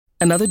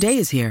Another day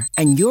is here,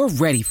 and you're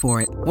ready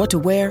for it. What to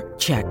wear?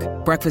 Check.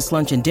 Breakfast,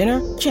 lunch, and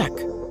dinner? Check.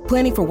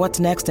 Planning for what's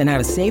next and how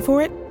to save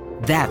for it?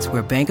 That's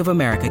where Bank of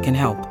America can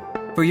help.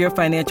 For your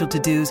financial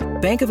to-dos,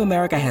 Bank of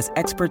America has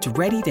experts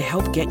ready to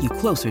help get you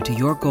closer to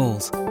your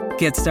goals.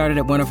 Get started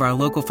at one of our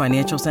local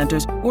financial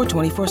centers or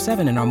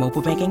 24/7 in our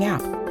mobile banking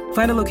app.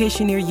 Find a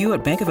location near you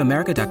at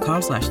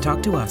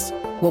bankofamerica.com/talktous.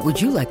 What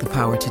would you like the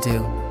power to do?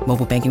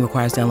 Mobile banking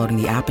requires downloading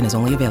the app and is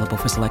only available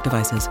for select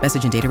devices.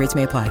 Message and data rates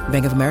may apply.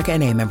 Bank of America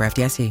N.A., member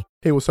FDIC.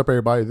 Hey, what's up,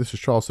 everybody? This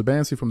is Charles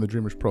Sabansi from the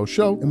DreamersPro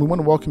Show, and we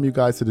want to welcome you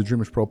guys to the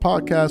DreamersPro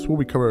Podcast, where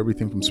we cover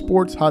everything from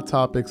sports, hot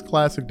topics,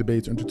 classic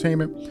debates,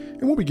 entertainment,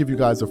 and where we give you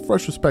guys a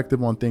fresh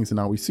perspective on things and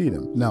how we see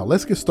them. Now,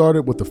 let's get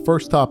started with the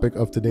first topic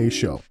of today's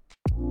show.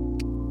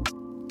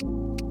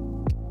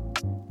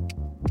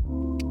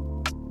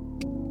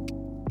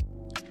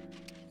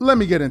 Let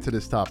me get into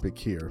this topic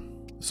here.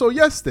 So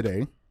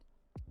yesterday,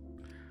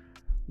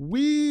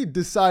 we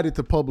decided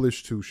to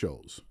publish two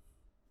shows.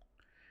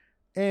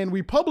 And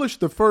we published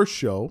the first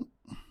show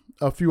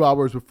a few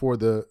hours before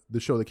the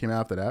show that came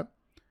after that.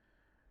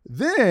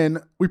 Then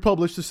we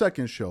published the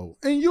second show.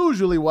 And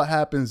usually what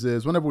happens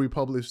is whenever we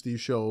publish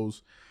these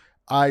shows,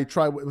 I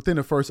try within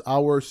the first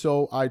hour or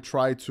so, I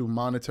try to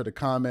monitor the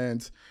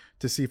comments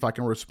to see if I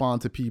can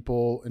respond to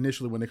people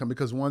initially when they come,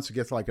 because once it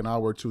gets like an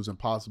hour or two, it's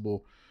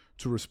impossible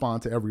to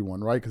respond to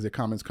everyone, right? Because their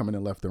comments coming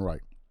in left and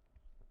right.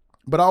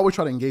 But I always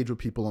try to engage with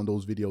people on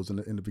those videos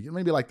in the beginning,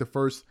 maybe like the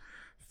first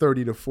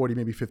 30 to 40,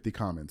 maybe 50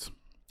 comments.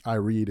 I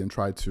read and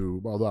try to,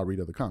 although I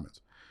read other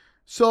comments.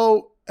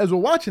 So as we're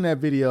watching that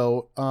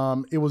video,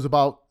 it was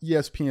about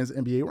ESPN's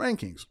NBA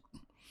rankings.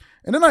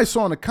 And then I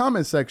saw in the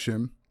comment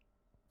section,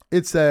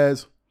 it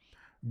says,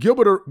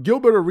 Gilbert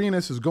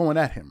Arenas is going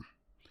at him.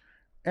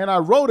 And I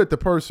wrote at the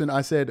person,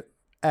 I said,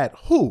 at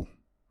who?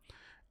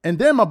 And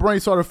then my brain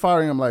started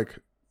firing. I'm like,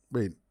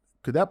 wait,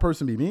 could that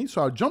person be me?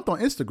 So I jumped on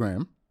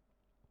Instagram,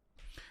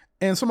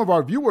 and some of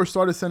our viewers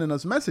started sending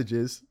us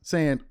messages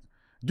saying,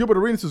 Gilbert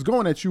Arenas is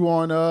going at you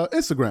on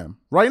Instagram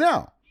right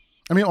now.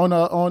 I mean,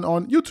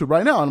 on YouTube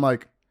right now. And I'm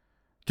like,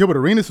 Gilbert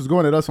Arenas is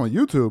going at us on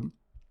YouTube.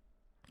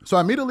 So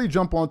I immediately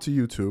jump onto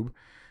YouTube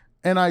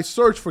and I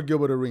search for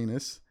Gilbert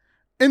Arenas.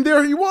 And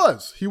there he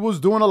was. He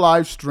was doing a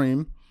live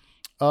stream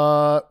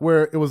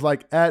where it was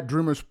like, at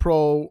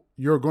DreamersPro,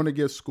 you're going to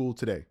get schooled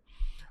today.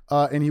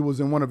 And he was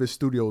in one of his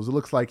studios. It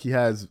looks like he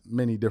has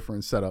many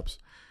different setups.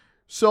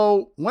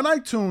 So when I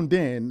tuned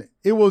in,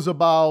 it was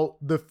about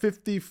the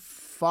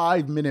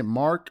 55-minute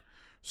mark.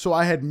 So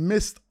I had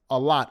missed a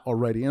lot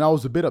already. And I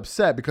was a bit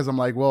upset because I'm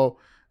like, well,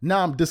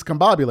 now I'm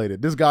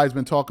discombobulated. This guy's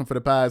been talking for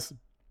the past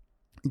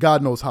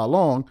God knows how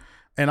long.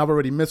 And I've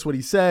already missed what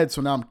he said.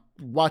 So now I'm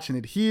watching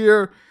it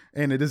here.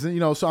 And it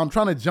isn't, so I'm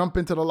trying to jump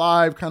into the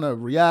live, kind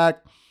of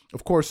react.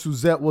 Of course,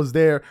 Suzette was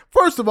there.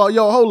 First of all,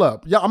 yo, hold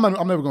up. Yeah, I'm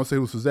never going to say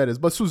who Suzette is.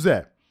 But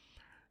Suzette,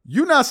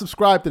 you not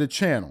subscribed to the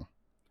channel.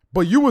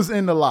 But you was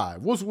in the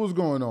live. What's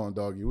going on,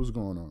 doggy? What's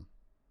going on?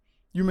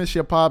 You miss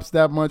your pops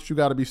that much? You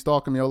got to be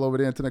stalking me all over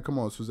the internet? Come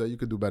on, Suzette. You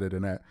could do better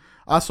than that.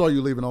 I saw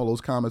you leaving all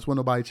those comments. Wasn't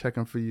nobody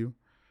checking for you.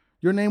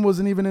 Your name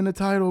wasn't even in the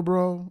title,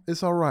 bro.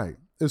 It's all right.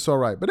 It's all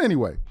right. But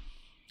anyway,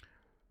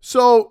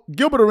 so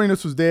Gilbert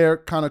Arenas was there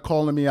kind of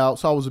calling me out.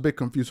 So I was a bit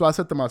confused. So I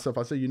said to myself,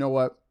 I said, you know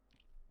what?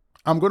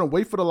 I'm going to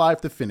wait for the live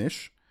to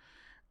finish.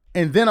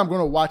 And then I'm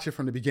going to watch it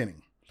from the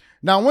beginning.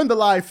 Now, when the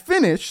live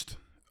finished,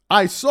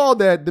 I saw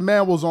that the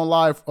man was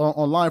online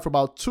for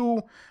about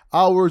 2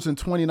 hours and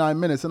 29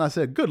 minutes. And I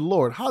said, good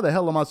Lord, how the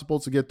hell am I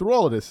supposed to get through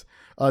all of this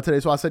today?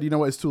 So I said, you know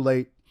what, it's too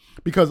late,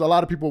 because a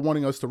lot of people are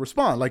wanting us to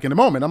respond. Like in a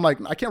moment, I'm like,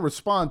 I can't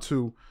respond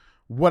to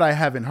what I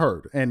haven't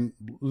heard and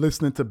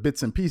listening to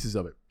bits and pieces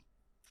of it.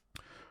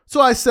 So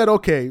I said,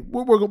 okay,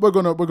 we're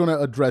gonna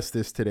address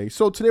this today.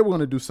 So today we're going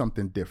to do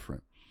something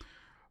different.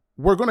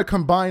 We're going to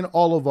combine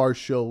all of our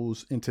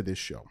shows into this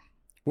show.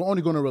 We're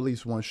only going to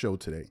release one show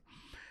today.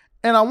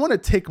 And I want to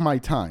take my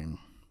time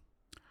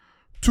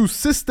to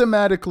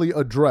systematically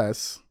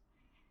address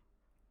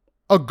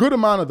a good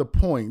amount of the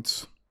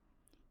points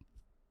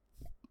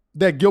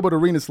that Gilbert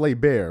Arenas laid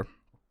bare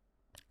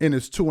in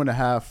his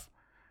 2.5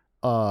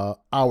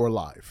 hour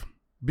live,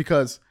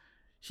 because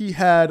he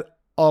had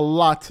a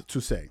lot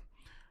to say.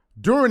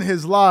 During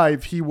his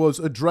live, he was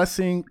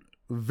addressing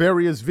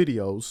various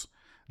videos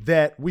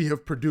that we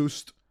have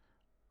produced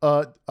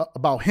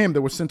about him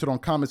that were centered on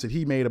comments that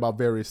he made about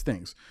various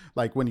things,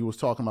 like when he was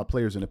talking about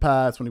players in the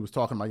past, when he was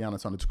talking about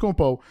Giannis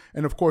Antetokounmpo,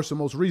 and of course the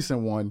most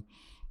recent one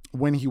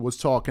when he was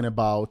talking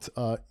about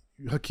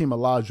Hakeem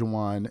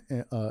Olajuwon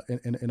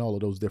and all of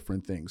those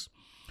different things.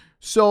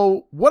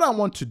 So what I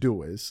want to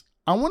do is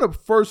I want to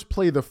first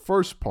play the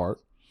first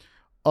part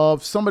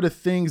of some of the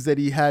things that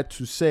he had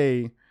to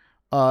say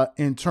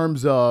in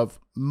terms of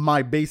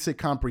my basic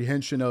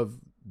comprehension of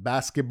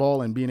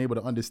basketball and being able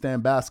to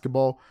understand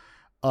basketball.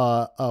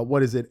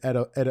 What is it at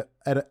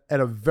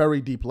a very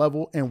deep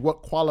level, and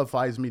what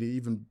qualifies me to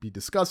even be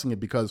discussing it,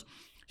 because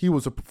he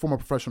was a former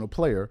professional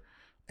player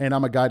And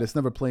I'm a guy that's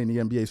never played in the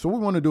NBA. So what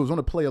we want to do is want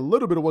to play a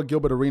little bit of what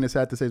Gilbert Arenas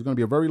had to say. It's going to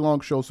be a very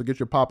long show, so get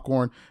your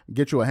popcorn,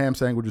 get you a ham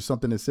sandwich or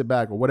something to sit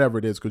back or whatever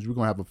it is, because we're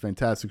going to have a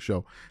fantastic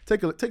show.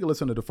 Take a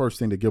listen to the first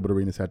thing that Gilbert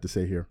Arenas had to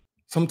say here.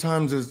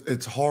 Sometimes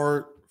it's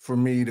hard for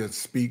me to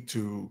speak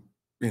to,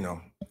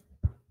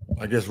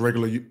 I guess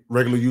regular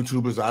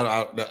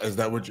YouTubers. Is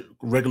that what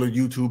regular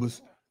YouTubers?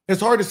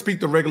 It's hard to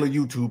speak to regular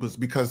YouTubers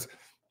because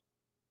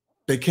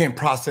they can't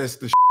process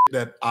the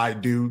that I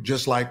do,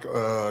 just like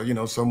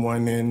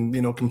someone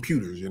in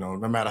computers. No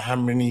matter how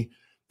many,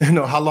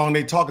 how long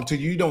they talking to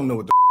you, you don't know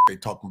what the they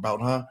talking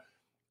about, huh?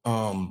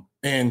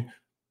 And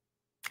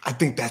I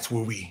think that's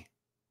where we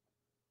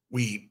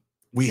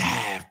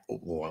have,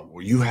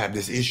 or you have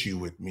this issue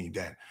with me,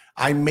 that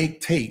I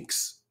make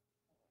takes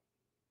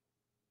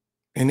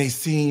and they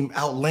seem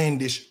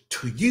outlandish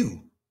to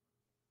you.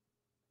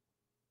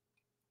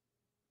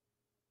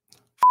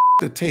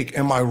 The take,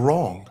 am I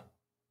wrong?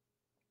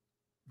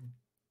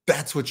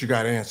 That's what you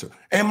got to answer.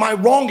 Am I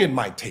wrong in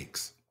my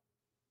takes?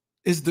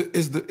 Is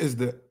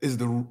the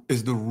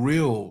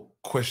real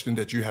question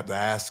that you have to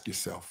ask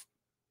yourself.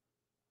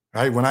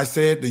 Right? When I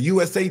said the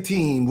USA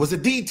team was a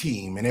D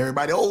team and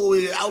everybody,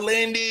 it's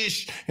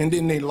outlandish, and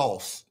then they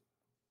lost.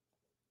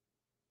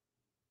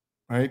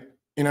 Right?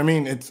 You know what I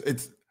mean?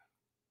 It's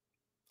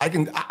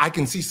I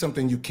can see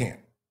something you can't.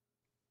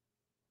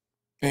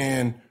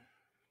 And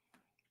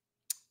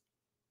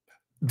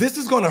this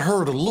is going to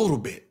hurt a little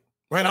bit.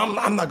 Right,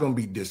 I'm not going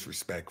to be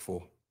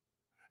disrespectful.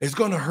 It's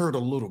going to hurt a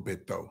little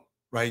bit, though.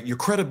 Right, your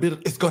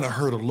credibility, it's going to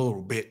hurt a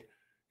little bit.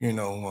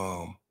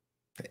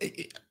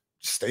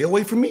 Stay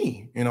away from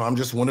me. I'm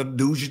just one of the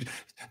dudes. You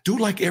do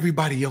like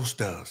everybody else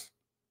does.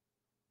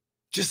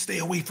 Just stay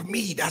away from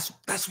me.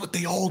 That's what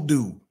they all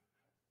do.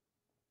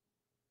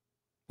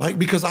 Like,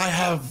 because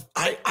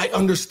I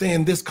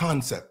understand this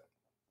concept.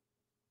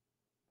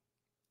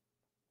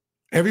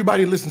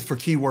 Everybody listens for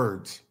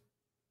keywords.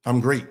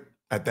 I'm great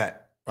at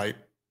that. Right.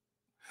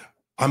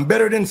 I'm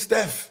better than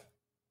Steph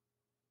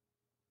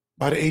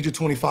by the age of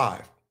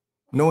 25.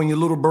 Knowing your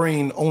little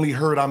brain only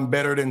heard I'm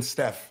better than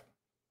Steph,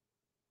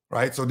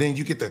 right? So then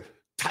you get to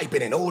type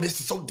it in, this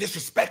is so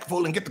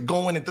disrespectful, and get to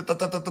going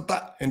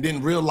and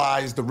then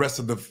realize the rest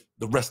of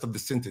the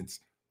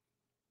sentence,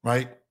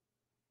 right?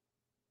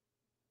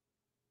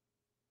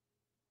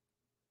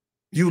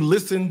 You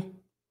listen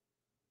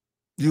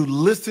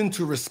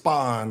to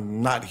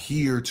respond, not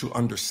hear to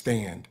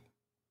understand.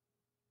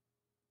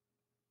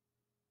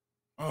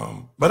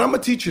 But I'm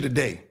going to teach you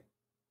today,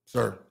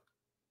 sir.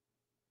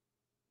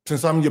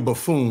 Since I'm your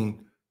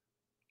buffoon,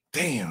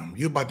 damn,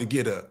 you're about to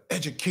get an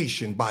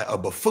education by a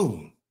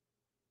buffoon,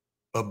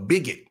 a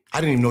bigot. I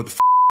didn't even know what the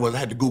was. I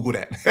had to Google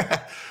that.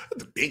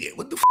 The bigot,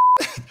 what the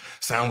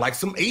sound like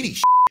some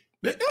 80s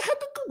I had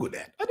to Google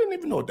that. I didn't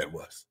even know what that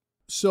was.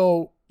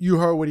 So you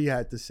heard what he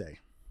had to say.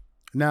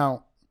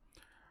 Now,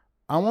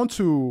 I want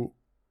to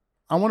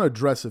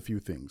address a few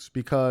things,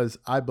 because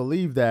I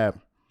believe that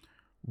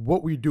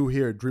what we do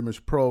here at Dreamers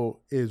Pro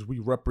is we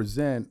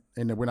represent,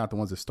 and we're not the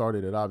ones that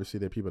started it. Obviously,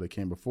 there are people that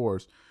came before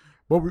us,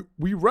 but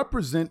we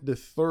represent the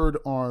third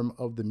arm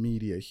of the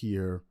media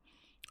here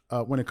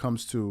when it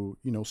comes to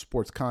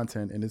sports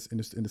content. And in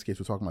this case,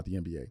 we're talking about the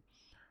NBA.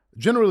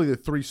 Generally, the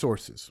three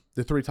sources,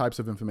 the three types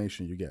of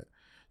information you get.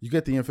 You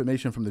get the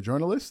information from the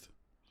journalist,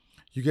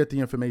 you get the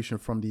information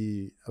from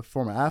the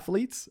former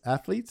athletes,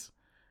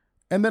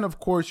 and then of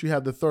course you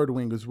have the third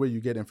wing, is where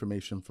you get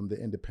information from the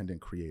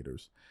independent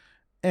creators.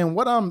 And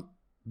what I'm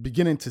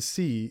beginning to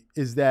see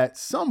is that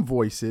some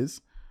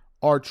voices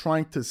are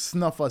trying to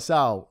snuff us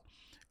out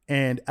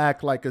and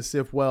act like as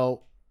if,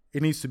 well,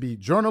 it needs to be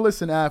journalists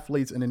and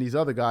athletes, and then these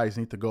other guys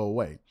need to go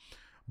away.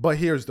 But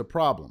here's the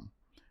problem.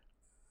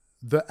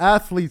 The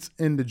athletes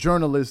and the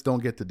journalists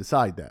don't get to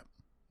decide that.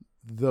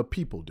 The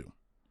people do.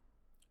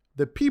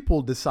 The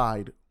people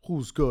decide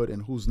who's good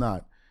and who's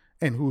not,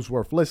 and who's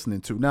worth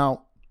listening to.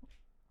 Now,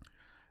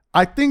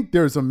 I think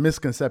there's a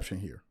misconception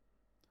here.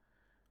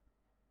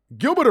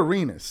 Gilbert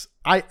Arenas,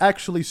 I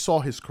actually saw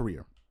his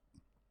career.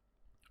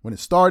 When it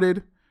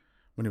started,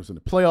 when he was in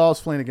the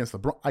playoffs playing against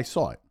LeBron, I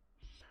saw it.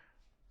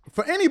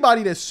 For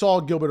anybody that saw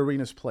Gilbert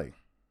Arenas play,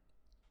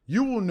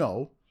 you will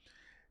know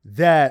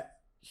that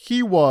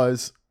he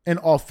was an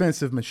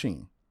offensive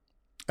machine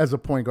as a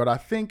point guard. I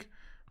think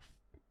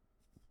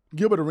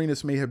Gilbert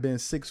Arenas may have been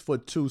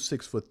 6'2",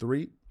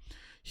 6'3".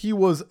 He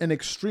was an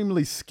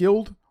extremely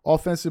skilled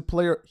offensive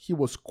player. He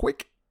was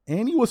quick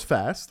and he was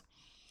fast.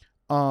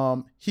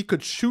 He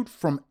could shoot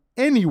from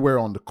anywhere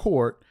on the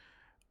court.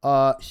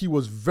 He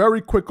was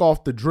very quick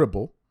off the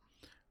dribble.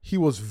 He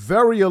was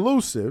very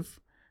elusive.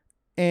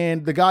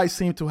 And the guy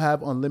seemed to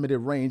have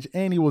unlimited range.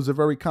 And he was a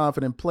very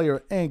confident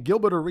player. And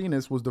Gilbert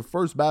Arenas was the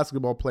first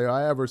basketball player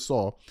I ever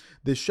saw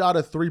that shot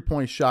a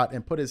three-point shot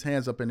and put his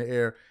hands up in the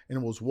air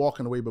and was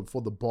walking away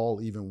before the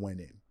ball even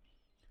went in.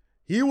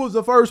 He was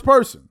the first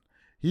person.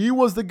 He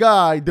was the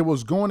guy that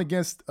was going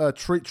against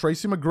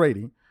Tracy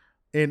McGrady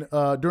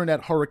during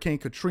that Hurricane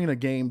Katrina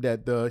game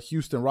that the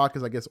Houston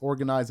Rockets, I guess,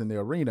 organized in the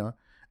arena.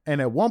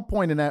 And at one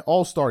point in that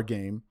All-Star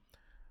game,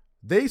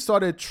 they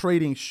started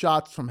trading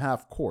shots from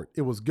half court.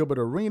 It was Gilbert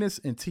Arenas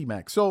and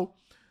T-Mac. So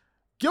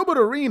Gilbert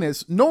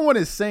Arenas, no one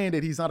is saying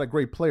that he's not a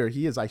great player.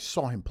 He is. I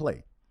saw him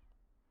play.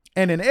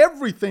 And in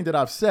everything that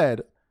I've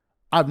said,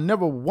 I've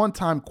never one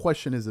time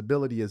questioned his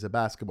ability as a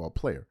basketball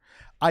player.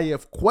 I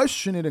have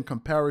questioned it in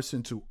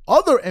comparison to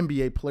other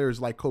NBA players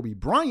like Kobe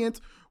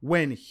Bryant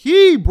when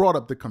he brought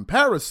up the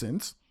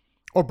comparisons,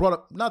 or brought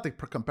up, not the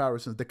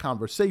comparisons, the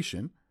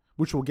conversation,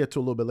 which we'll get to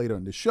a little bit later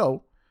in the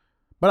show.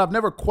 But I've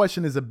never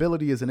questioned his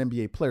ability as an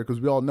NBA player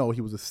because we all know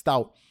he was a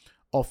stout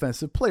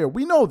offensive player.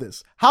 We know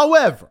this.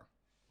 However,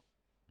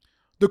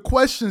 the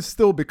question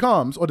still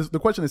becomes, or the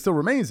question that still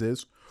remains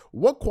is,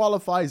 what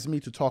qualifies me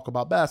to talk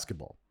about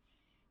basketball?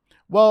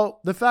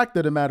 Well, the fact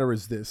of the matter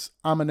is this.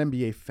 I'm an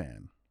NBA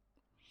fan.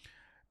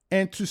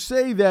 And to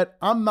say that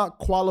I'm not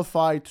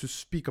qualified to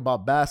speak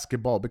about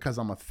basketball because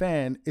I'm a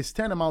fan is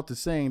tantamount to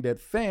saying that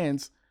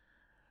fans,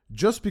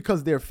 just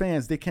because they're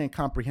fans, they can't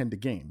comprehend the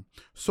game.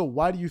 So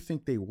why do you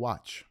think they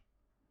watch?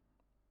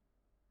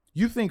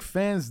 You think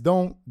fans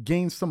don't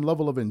gain some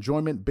level of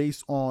enjoyment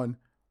based on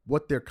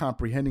what they're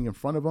comprehending in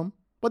front of them?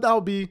 But that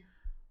would be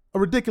a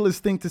ridiculous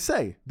thing to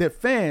say,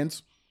 that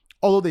fans,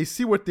 although they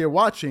see what they're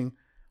watching,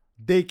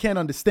 they can't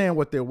understand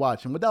what they're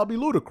watching. But that would be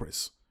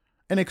ludicrous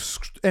and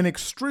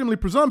extremely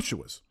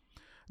presumptuous.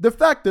 The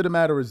fact of the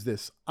matter is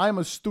this. I'm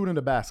a student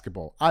of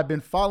basketball. I've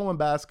been following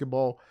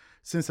basketball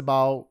since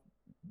about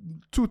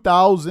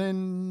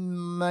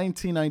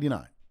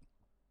 1999,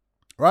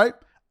 right?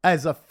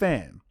 As a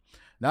fan,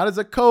 not as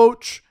a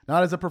coach,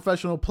 not as a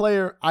professional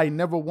player. I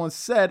never once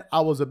said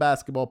I was a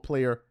basketball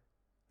player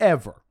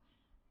ever.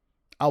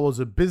 I was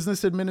a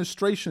business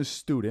administration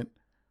student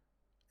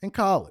in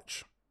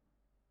college.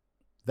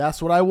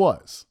 That's what I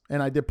was.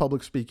 And I did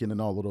public speaking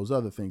and all of those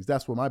other things.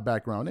 That's what my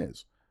background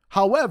is.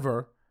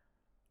 However,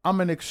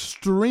 I'm an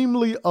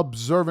extremely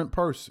observant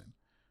person.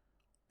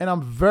 And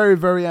I'm very,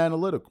 very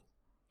analytical.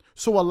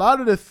 So a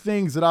lot of the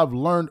things that I've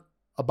learned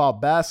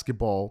about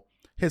basketball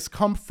has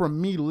come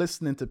from me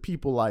listening to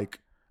people like,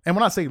 and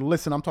when I say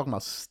listen, I'm talking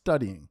about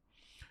studying,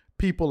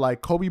 people like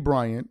Kobe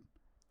Bryant,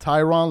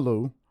 Tyronn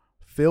Lue,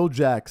 Phil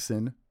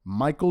Jackson,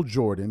 Michael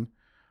Jordan,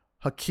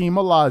 Hakeem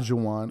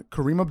Olajuwon,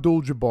 Kareem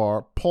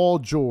Abdul-Jabbar, Paul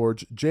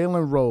George,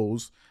 Jalen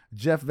Rose,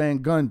 Jeff Van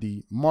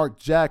Gundy, Mark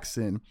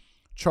Jackson,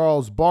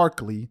 Charles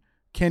Barkley,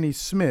 Kenny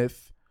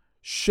Smith,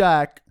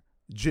 Shaq,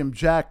 Jim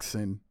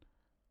Jackson,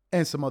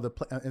 and some other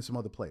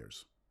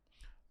players.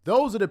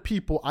 Those are the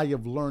people I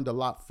have learned a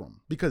lot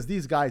from because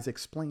these guys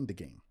explain the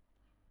game.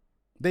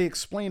 They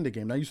explain the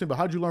game. Now you say, but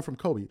how'd you learn from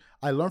Kobe?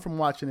 I learned from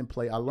watching him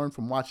play. I learned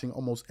from watching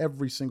almost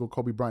every single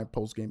Kobe Bryant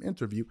post-game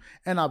interview,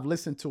 and I've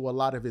listened to a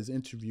lot of his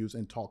interviews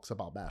and talks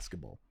about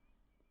basketball.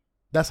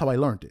 That's how I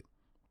learned it.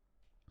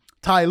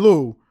 Ty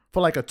Lue,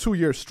 for like a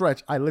 2-year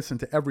stretch, I listened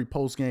to every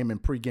post-game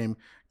and pre-game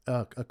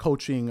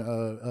coaching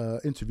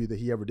interview that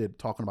he ever did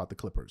talking about the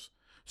Clippers.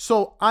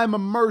 So I'm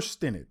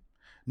immersed in it.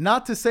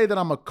 Not to say that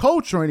I'm a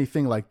coach or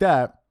anything like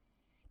that,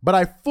 but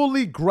I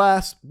fully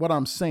grasp what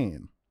I'm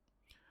saying.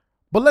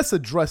 But let's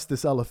address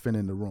this elephant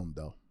in the room,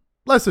 though.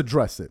 Let's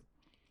address it.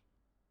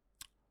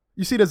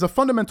 You see, there's a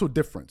fundamental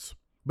difference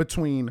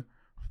between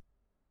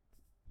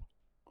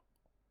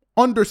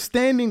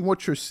understanding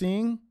what you're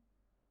seeing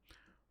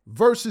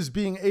versus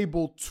being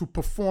able to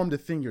perform the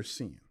thing you're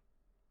seeing.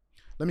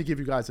 Let me give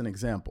you guys an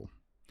example.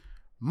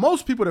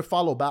 Most people that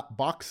follow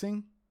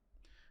boxing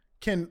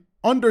can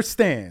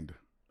understand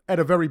at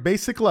a very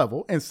basic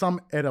level, and some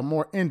at a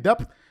more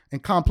in-depth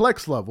and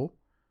complex level,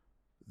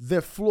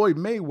 that Floyd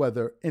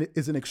Mayweather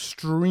is an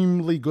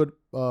extremely good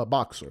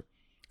boxer,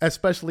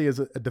 especially as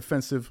a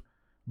defensive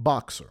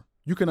boxer.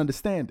 You can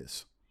understand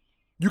this.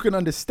 You can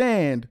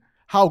understand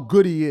how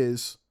good he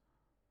is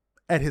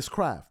at his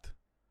craft.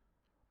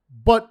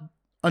 But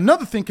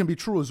another thing can be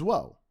true as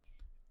well.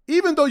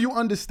 Even though you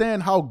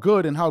understand how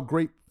good and how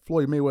great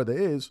Floyd Mayweather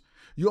is,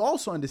 you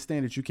also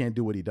understand that you can't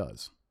do what he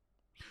does.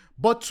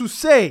 But to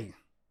say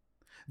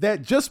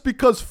that just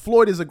because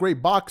Floyd is a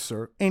great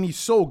boxer and he's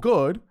so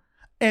good,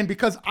 and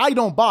because I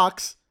don't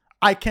box,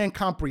 I can't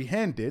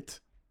comprehend it,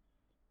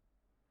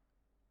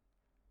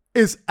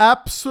 is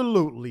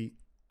absolutely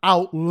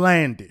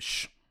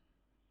outlandish.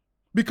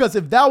 Because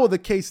if that were the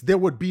case, there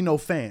would be no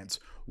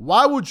fans.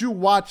 Why would you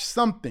watch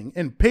something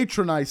and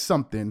patronize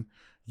something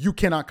you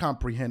cannot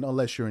comprehend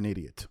unless you're an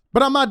idiot?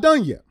 But I'm not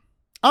done yet.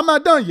 I'm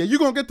not done yet. You're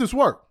going to get this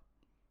work.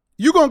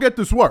 You're going to get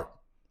this work.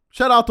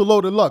 Shout out to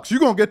Loaded Lux.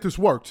 You're going to get this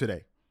work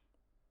today.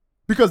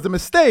 Because the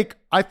mistake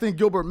I think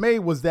Gilbert made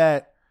was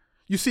that,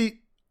 you see,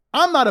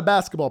 I'm not a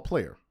basketball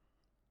player.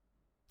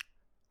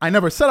 I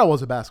never said I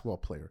was a basketball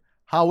player.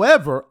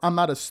 However, I'm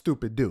not a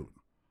stupid dude.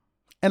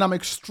 And I'm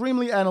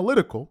extremely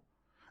analytical.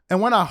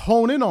 And when I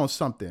hone in on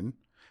something,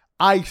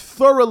 I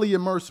thoroughly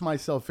immerse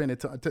myself in it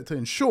to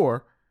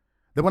ensure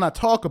that when I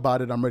talk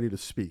about it, I'm ready to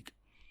speak.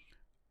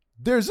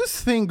 There's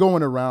this thing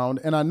going around,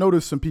 and I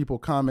noticed some people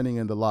commenting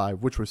in the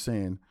live, which were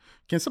saying,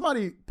 can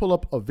somebody pull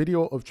up a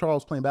video of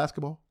Charles playing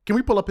basketball? Can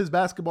we pull up his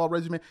basketball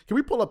resume? Can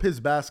we pull up his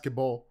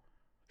basketball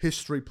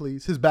history,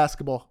 please? His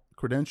basketball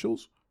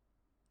credentials?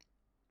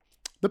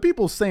 The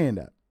people saying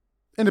that,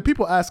 And the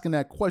people asking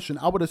that question,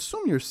 I would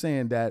assume you're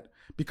saying that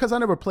because I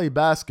never played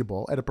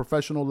basketball at a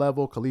professional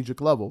level,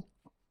 collegiate level,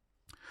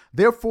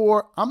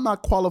 therefore I'm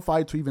not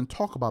qualified to even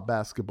talk about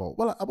basketball.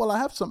 Well, I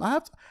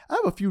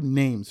have a few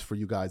names for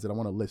you guys that I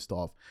want to list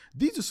off.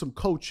 These are some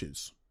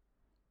coaches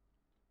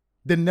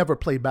that never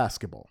played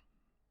basketball.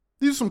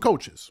 These are some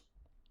coaches: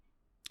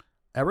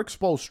 Eric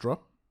Spoelstra,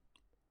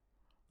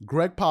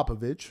 Greg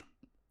Popovich,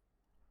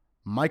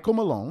 Michael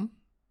Malone,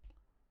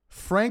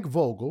 Frank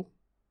Vogel,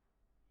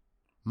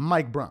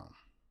 Mike Brown.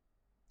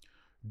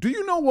 Do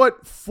you know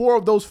what four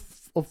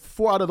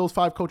out of those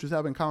five coaches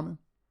have in common?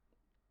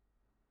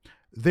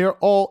 They're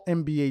all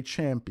NBA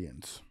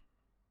champions.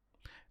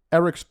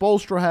 Eric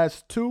Spoelstra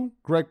has 2,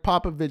 Greg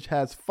Popovich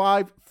has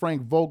 5,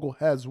 Frank Vogel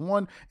has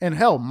 1, and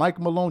hell, Mike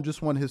Malone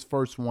just won his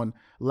first one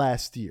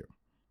last year.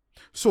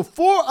 So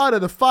 4 out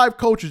of the 5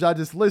 coaches I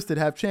just listed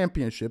have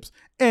championships,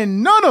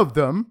 and none of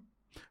them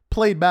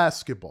played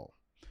basketball.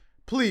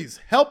 Please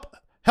help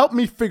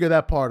me figure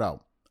that part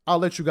out. I'll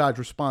let you guys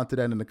respond to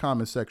that in the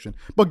comment section.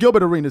 But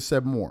Gilbert Arenas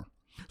said more.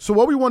 So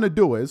what we want to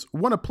do is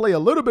we want to play a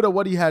little bit of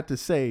what he had to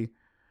say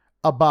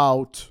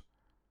about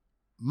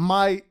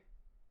my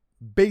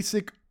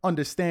basic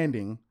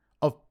understanding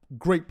of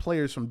great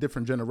players from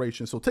different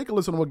generations. So take a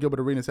listen to what Gilbert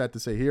Arenas had to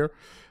say here,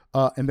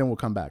 and then we'll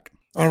come back.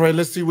 All right,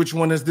 let's see which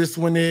one is this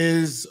one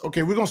is.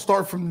 Okay, we're gonna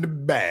start from the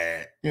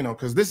back,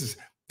 because this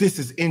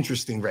is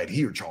interesting right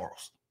here,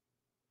 Charles.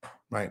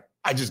 Right?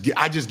 I just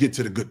get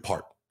to the good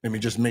part. Let me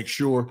just make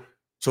sure.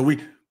 So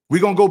we're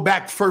gonna go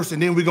back first,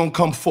 and then we're gonna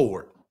come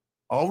forward.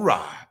 All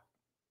right.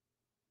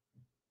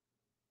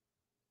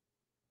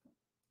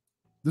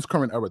 This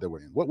current era that we're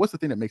in, what's the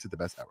thing that makes it the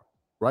best era,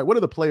 right? What are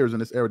the players in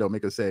this era that will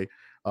make us say,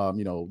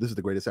 this is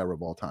the greatest era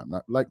of all time?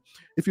 Not, like,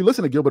 if you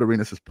listen to Gilbert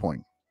Arenas'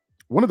 point,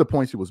 one of the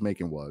points he was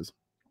making was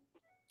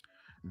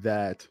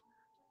that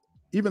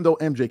even though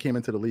MJ came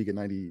into the league in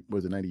 98?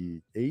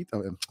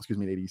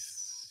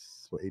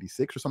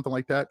 86 or something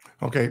like that.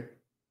 Okay.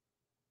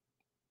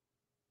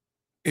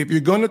 If you're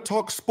going to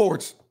talk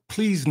sports,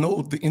 please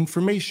know the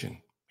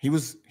information. He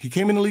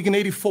came in the league in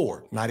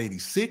 84, not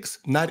 86,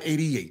 not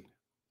 88.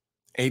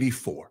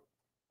 84.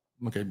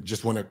 Okay,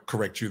 just want to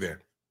correct you there.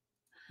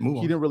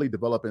 He didn't really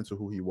develop into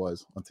who he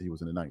was until he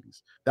was in the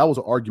 90s. That was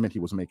an argument he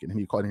was making. And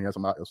he had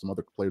some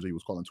other players that he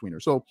was calling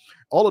tweeners. So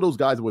all of those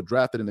guys that were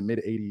drafted in the mid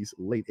 80s,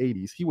 late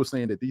 80s, he was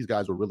saying that these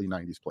guys were really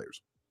 90s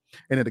players.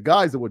 And then the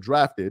guys that were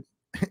drafted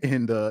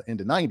in the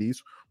 90s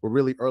were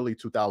really early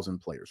 2000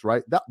 players,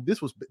 right?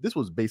 This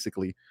was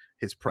basically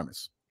his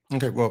premise.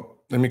 Okay,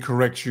 well, let me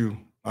correct you.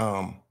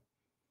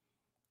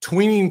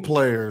 Tweening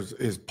players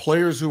is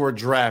players who are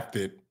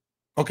drafted.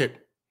 Okay,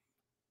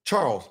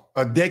 Charles,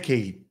 a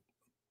decade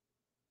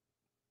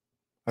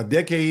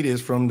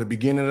is from the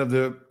beginning of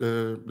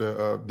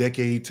the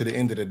decade to the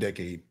end of the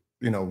decade.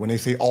 When they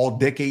say all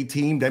decade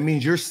team, that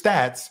means your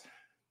stats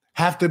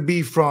have to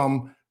be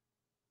from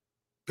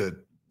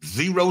the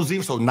 00,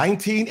 so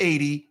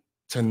 1980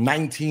 to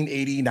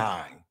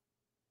 1989,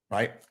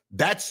 right?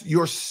 That's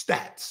your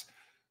stats.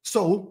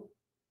 So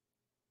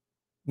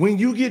when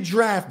you get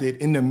drafted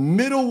in the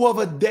middle of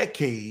a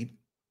decade,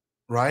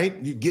 right?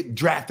 You get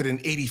drafted in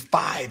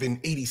 85 and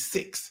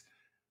 86.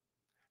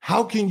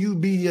 How can you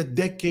be a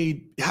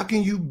decade? How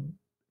can you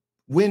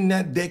win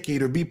that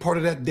decade or be part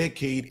of that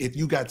decade if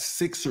you got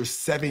 6 or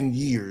 7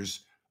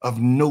 years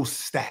of no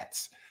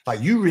stats?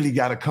 Like, you really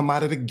got to come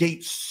out of the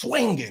gate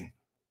swinging,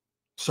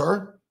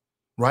 sir,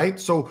 right?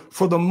 So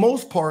for the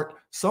most part,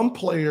 some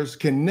players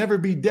can never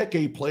be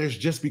decade players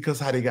just because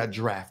how they got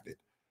drafted.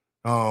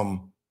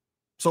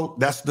 So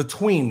that's the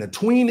tween. The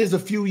tween is a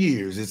few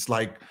years. It's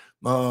like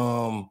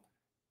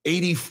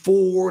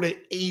 84 to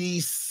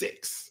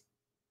 86.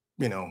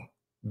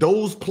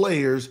 Those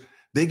players,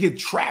 they get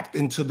trapped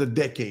into the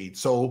decade.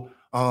 So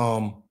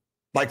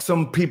like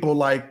some people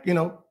like,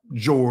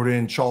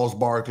 Jordan, Charles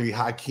Barkley,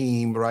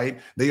 Hakeem, right?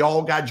 They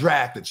all got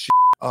drafted.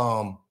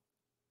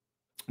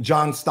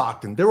 John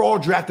Stockton, they're all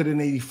drafted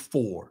in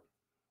 84,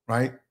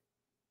 right?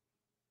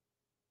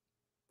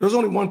 There's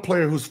only one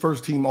player who's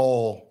first team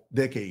all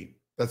decade.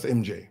 That's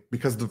MJ,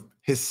 because of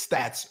his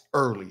stats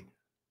early.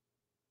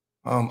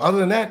 Other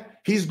than that,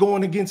 he's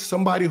going against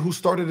somebody who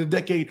started a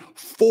decade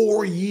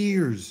 4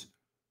 years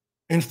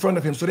in front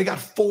of him. So they got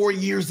 4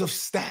 years of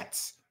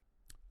stats.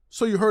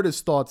 So you heard his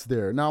thoughts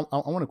there. Now, I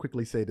want to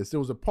quickly say this. There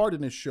was a part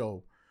in this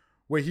show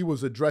where he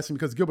was addressing,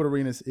 because Gilbert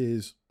Arenas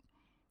is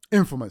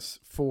infamous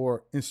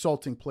for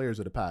insulting players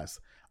of the past.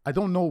 I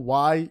don't know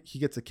why he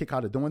gets a kick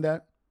out of doing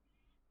that.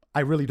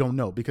 I really don't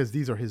know, because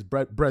these are his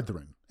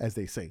brethren, as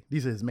they say.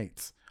 These are his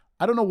mates.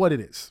 I don't know what it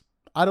is.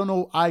 I don't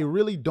know. I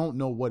really don't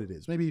know what it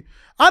is. Maybe,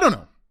 I don't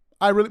know.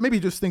 Maybe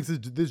he just thinks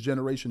this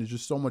generation is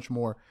just so much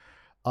more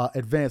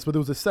advanced. But there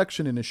was a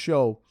section in the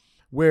show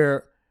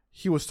where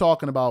he was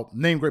talking about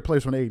name great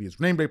players from the 80s,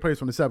 name great players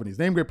from the 70s,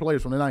 name great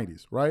players from the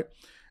 90s, right?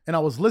 And I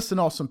was listing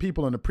off some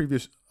people in the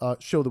previous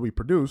show that we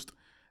produced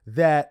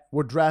that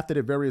were drafted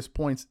at various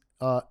points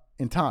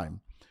in time.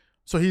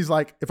 So he's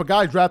like, if a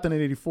guy's drafted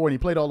in 84 and he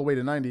played all the way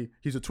to 90,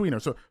 he's a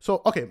tweener.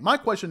 So okay, my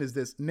question is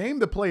this. Name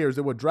the players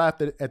that were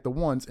drafted at the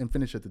ones and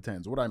finished at the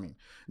tens. What do I mean?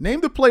 Name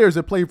the players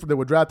that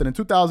were drafted in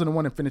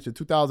 2001 and finished in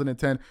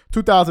 2010,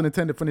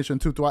 2010 to finish in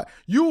 2000.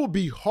 You will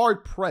be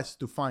hard-pressed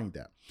to find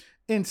that.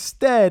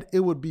 Instead,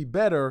 it would be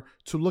better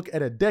to look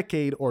at a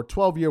decade or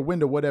 12-year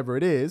window, whatever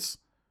it is,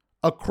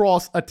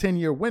 across a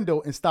 10-year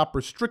window and stop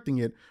restricting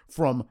it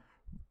from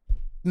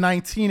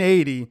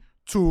 1980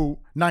 to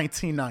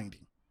 1990.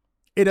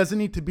 It doesn't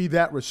need to be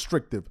that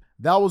restrictive.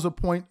 That was a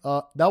point.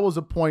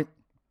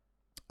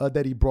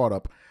 That he brought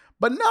up.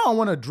 But now I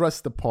want to address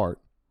the part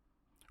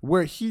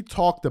where he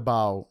talked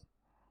about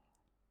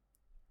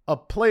a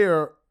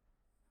player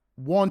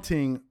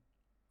wanting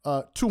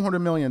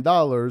 $200 million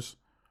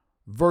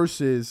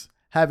versus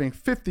having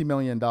 $50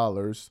 million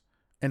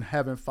and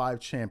having 5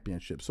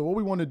 championships. So what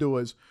we want to do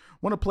is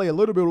want to play a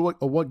little bit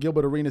of what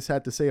Gilbert Arenas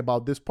had to say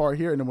about this part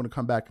here, and then want to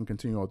come back and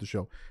continue on with the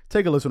show.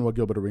 Take a listen to what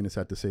Gilbert Arenas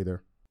had to say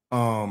there.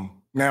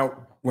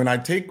 Now, when I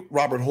take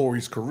Robert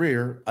Horry's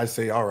career, I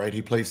say, all right,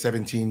 he played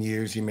 17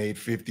 years. He made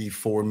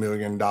 $54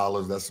 million.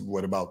 That's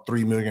what, about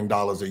 $3 million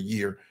a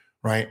year,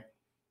 right?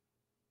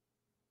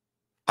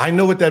 I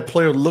know what that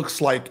player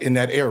looks like in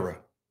that era,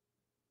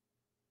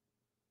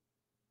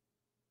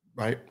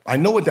 right? I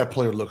know what that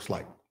player looks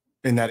like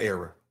in that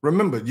era.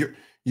 Remember,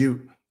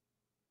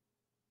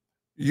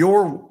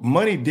 your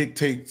money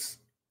dictates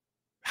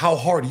how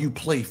hard you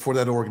play for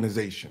that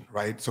organization,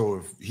 right? So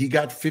if he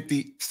got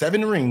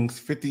 57 rings,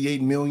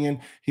 58 million,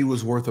 he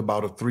was worth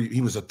about he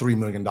was a $3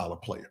 million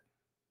player,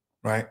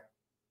 right?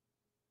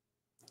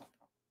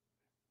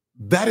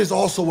 That is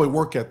also a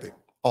work ethic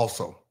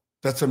also.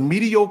 That's a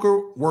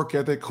mediocre work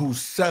ethic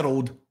who's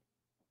settled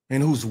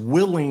and who's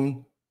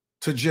willing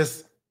to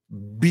just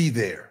be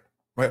there,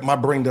 right? My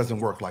brain doesn't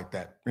work like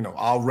that.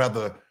 I'll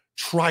rather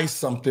try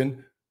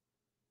something,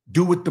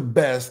 do it the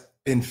best,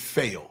 and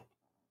fail.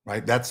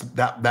 Right.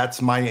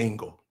 That's my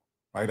angle.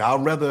 Right.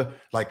 I'd rather,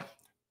 like,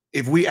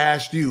 if we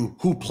asked you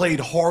who played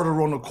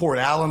harder on the court,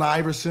 Allen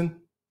Iverson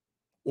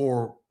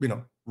or,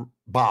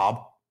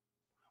 Bob,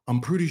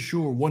 I'm pretty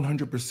sure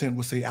 100%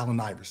 would say Allen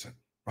Iverson.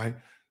 Right.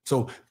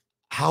 So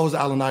how is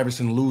Allen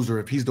Iverson loser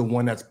if he's the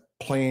one that's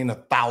playing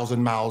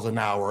 1,000 miles an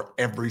hour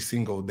every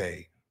single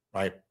day?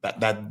 Right.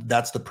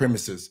 That's the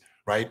premises.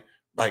 Right.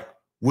 Like,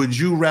 would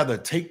you rather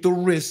take the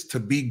risk to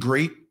be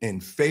great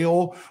and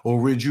fail, or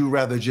would you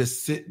rather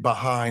just sit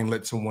behind,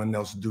 let someone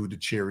else do the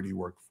charity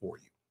work for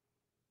you?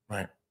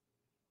 Right.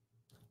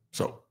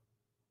 So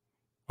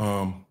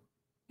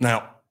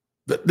now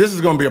this is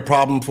going to be a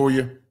problem for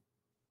you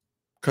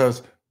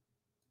because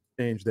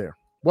change there.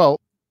 Well,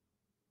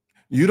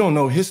 you don't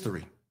know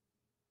history.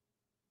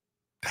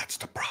 That's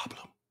the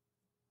problem.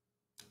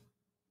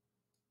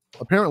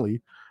 Apparently,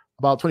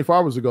 about 24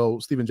 hours ago,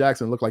 Steven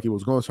Jackson looked like he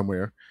was going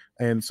somewhere,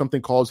 and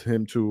something caused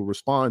him to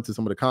respond to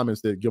some of the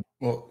comments that Gilbert.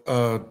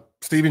 Well,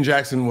 Steven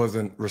Jackson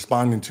wasn't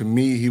responding to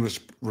me. He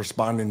was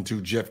responding to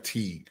Jeff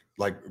Teague.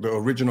 Like, the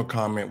original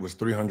comment was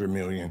 300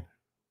 million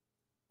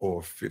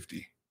or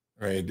 50,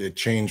 right? It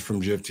changed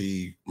from Jeff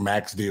Teague,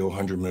 max deal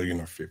 100 million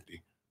or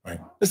 50, right?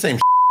 The same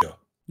shit.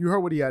 You heard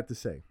what he had to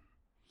say.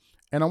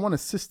 And I want to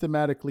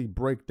systematically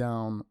break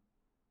down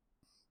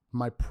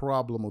my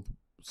problem with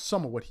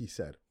some of what he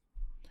said.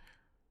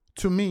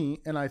 To me,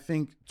 and I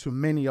think to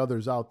many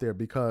others out there,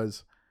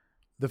 because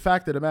the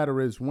fact of the matter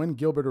is, when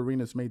Gilbert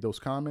Arenas made those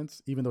comments,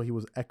 even though he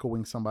was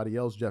echoing somebody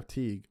else, Jeff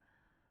Teague,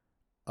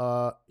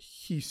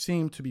 he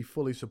seemed to be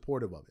fully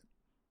supportive of it.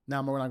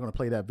 Now, we're not going to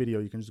play that video.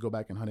 You can just go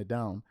back and hunt it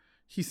down.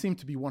 He seemed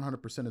to be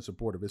 100% in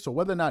support of it. So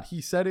whether or not he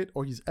said it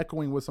or he's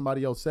echoing what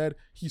somebody else said,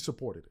 he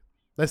supported it.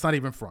 Let's not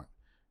even front.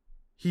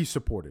 He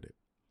supported it.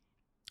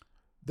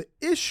 The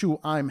issue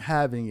I'm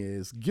having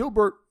is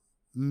Gilbert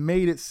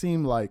made it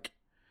seem like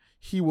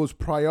he was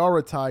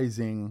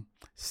prioritizing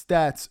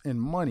stats and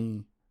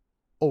money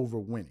over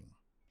winning.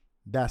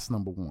 That's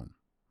number one.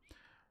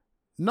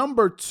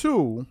 Number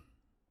two,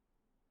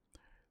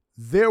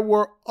 there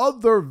were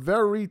other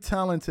very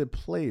talented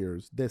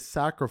players that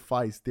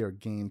sacrificed their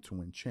game to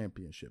win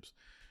championships.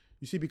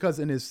 You see, because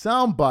in his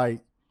soundbite,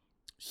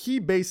 he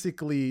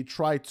basically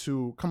tried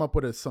to come up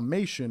with a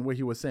summation where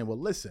he was saying, well,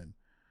 listen,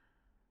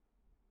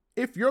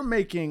 if you're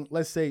making,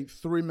 let's say,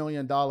 $3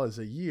 million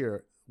a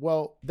year,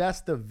 well,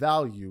 that's the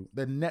value,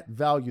 the net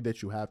value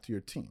that you have to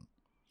your team,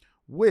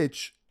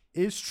 which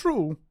is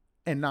true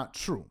and not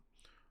true.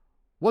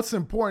 What's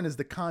important is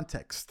the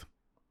context.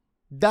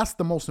 That's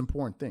the most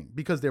important thing,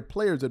 because they're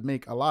players that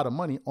make a lot of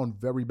money on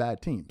very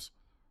bad teams.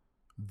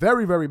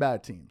 Very, very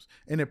bad teams.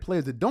 And they're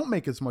players that don't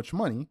make as much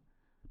money,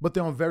 but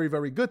they're on very,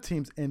 very good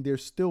teams, and they're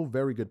still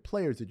very good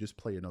players that just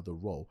play another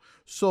role.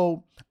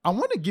 So I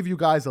want to give you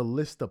guys a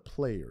list of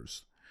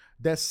players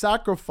that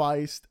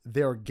sacrificed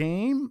their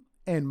game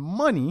and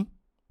money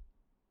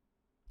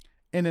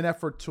in an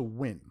effort to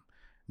win.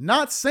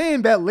 Not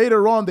saying that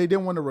later on they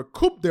didn't want to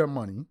recoup their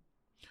money,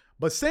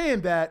 but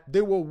saying that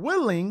they were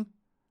willing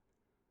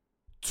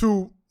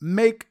to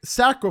make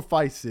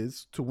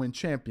sacrifices to win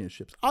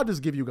championships. I'll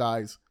just give you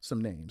guys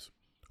some names.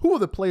 Who are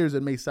the players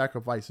that made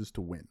sacrifices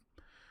to win?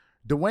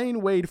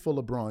 Dwayne Wade for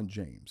LeBron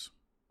James.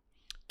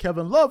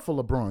 Kevin Love for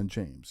LeBron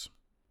James.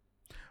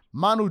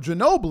 Manu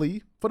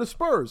Ginobili for the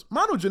Spurs.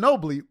 Manu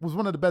Ginobili was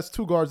one of the best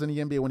two guards in the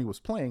NBA when he was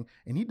playing,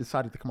 and he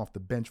decided to come off the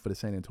bench for the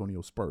San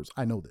Antonio Spurs.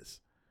 I know this.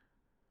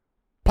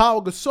 Pau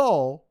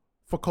Gasol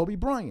for Kobe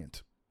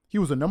Bryant. He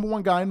was the number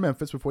one guy in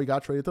Memphis before he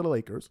got traded to the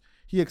Lakers.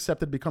 He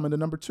accepted becoming the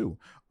number two.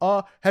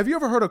 Have you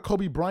ever heard of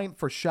Kobe Bryant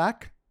for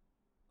Shaq?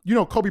 You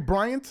know Kobe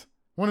Bryant,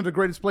 one of the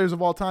greatest players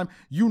of all time.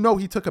 You know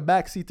he took a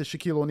backseat to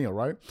Shaquille O'Neal,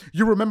 right?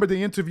 You remember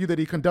the interview that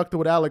he conducted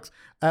with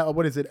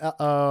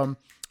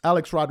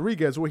Alex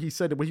Rodriguez, where he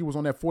said that when he was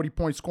on that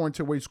 40-point scoring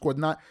tour where he scored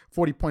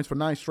 40 points for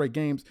 9 straight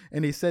games,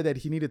 and they said that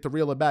he needed to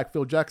reel it back.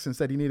 Phil Jackson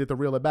said he needed to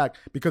reel it back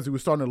because he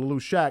was starting to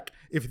lose Shaq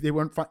if they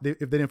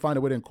didn't find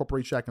a way to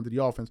incorporate Shaq into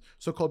the offense.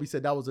 So Kobe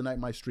said that was the night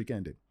my streak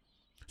ended.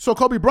 So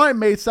Kobe Bryant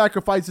made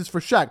sacrifices for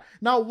Shaq.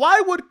 Now,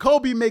 why would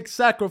Kobe make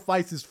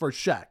sacrifices for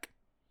Shaq?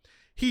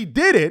 He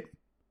did it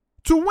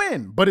to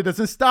win, but it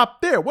doesn't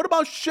stop there. What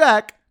about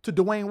Shaq to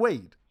Dwayne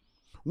Wade?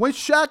 When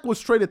Shaq was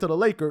traded to the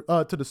Lakers,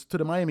 to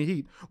the Miami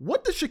Heat,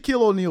 what did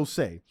Shaquille O'Neal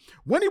say?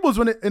 When he was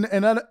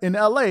in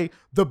LA,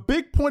 the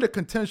big point of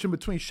contention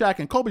between Shaq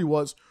and Kobe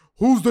was,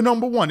 who's the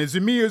number one? Is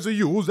it me or is it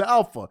you? Who's the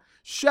alpha?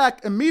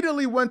 Shaq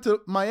immediately went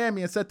to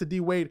Miami and said to D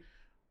Wade,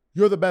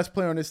 you're the best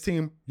player on this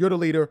team. You're the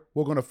leader.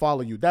 We're going to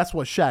follow you. That's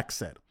what Shaq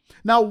said.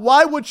 Now,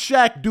 why would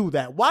Shaq do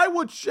that? Why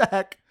would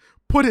Shaq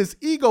put his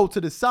ego to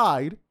the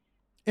side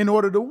in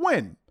order to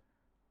win?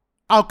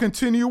 I'll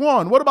continue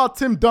on. What about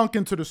Tim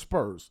Duncan to the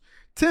Spurs?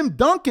 Tim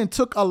Duncan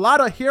took a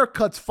lot of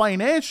haircuts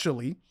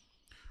financially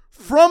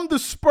from the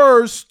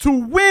Spurs to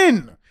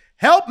win.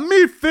 Help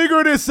me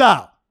figure this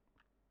out.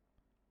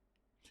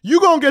 You're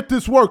going to get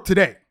this work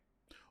today.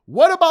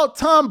 What about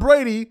Tom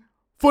Brady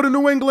for the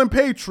New England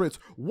Patriots?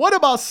 What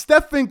about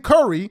Stephen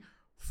Curry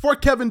for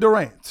Kevin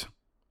Durant?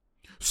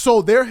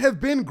 So there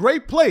have been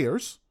great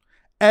players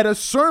at a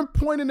certain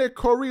point in their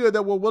career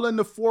that were willing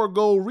to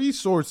forego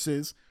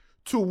resources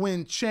to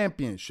win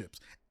championships.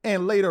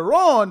 And later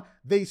on,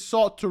 they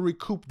sought to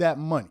recoup that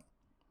money.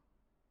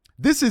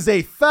 This is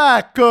a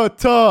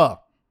factor.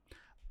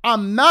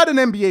 I'm not an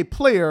NBA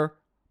player,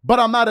 but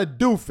I'm not a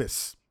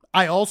doofus.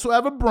 I also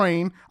have a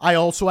brain, I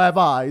also have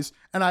eyes,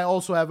 and I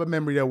also have a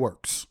memory that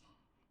works.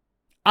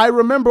 I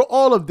remember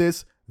all of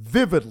this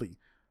vividly.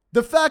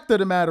 The fact of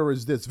the matter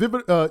is this.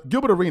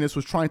 Gilbert Arenas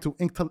was trying to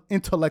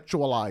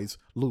intellectualize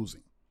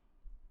losing.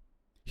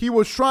 He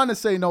was trying to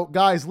say, no,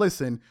 guys,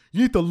 listen,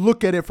 you need to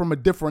look at it from a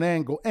different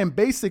angle, and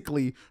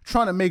basically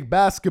trying to make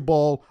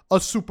basketball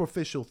a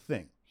superficial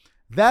thing.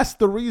 That's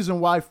the reason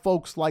why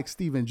folks like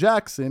Steven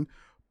Jackson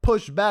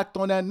pushed back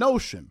on that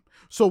notion.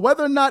 So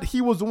whether or not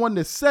he was the one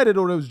that said it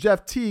or it was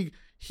Jeff Teague,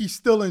 he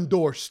still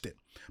endorsed it.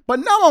 But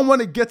now I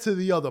want to get to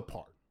the other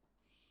part.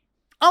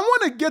 I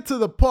want to get to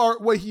the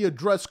part where he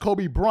addressed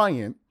Kobe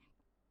Bryant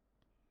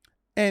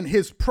and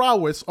his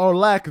prowess or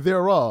lack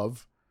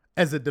thereof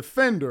as a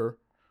defender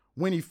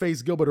when he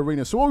faced Gilbert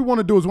Arenas. So what we want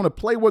to do is we want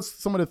to play with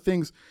some of the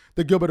things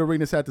that Gilbert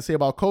Arenas had to say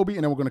about Kobe,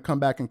 and then we're going to come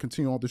back and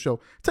continue on with the show.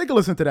 Take a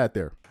listen to that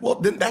there. Well,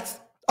 then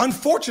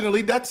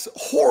unfortunately, that's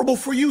horrible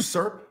for you,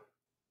 sir.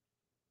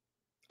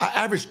 I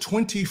averaged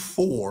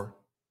 24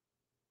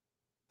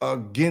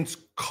 against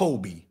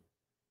Kobe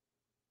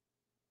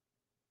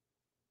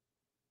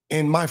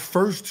in my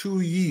first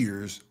 2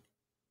 years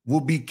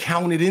will be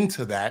counted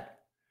into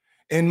that,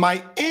 and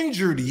my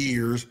injured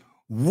years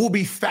will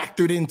be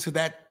factored into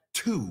that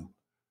too.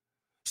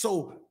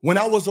 So when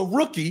I was a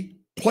rookie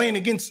playing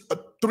against a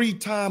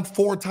 3-time,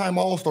 4-time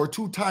All-Star,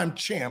 2-time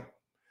champ,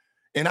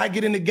 and I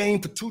get in the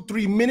game for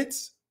 2-3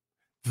 minutes,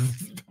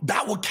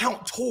 that would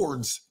count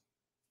towards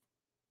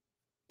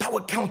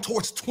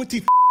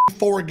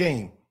 24 a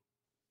game.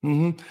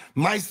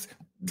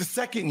 The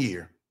second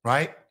year,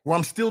 right, where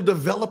I'm still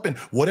developing,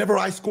 whatever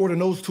I scored in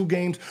those 2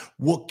 games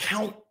will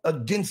count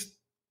against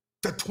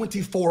the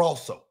 24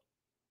 also.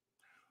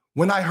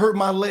 When I hurt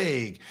my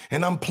leg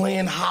and I'm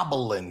playing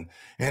hobbling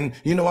and,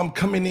 I'm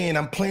coming in,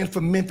 I'm playing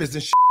for Memphis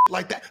and shit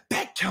like that,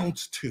 that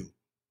counts too.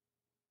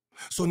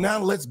 So now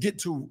let's get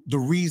to the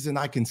reason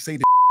I can say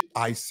the shit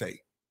I say.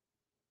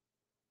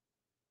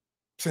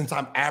 Since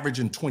I'm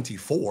averaging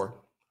 24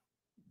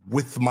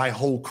 with my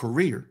whole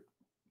career.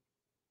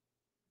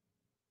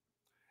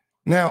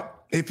 Now,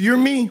 if you're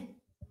me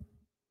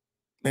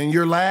and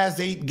your last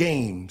 8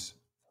 games,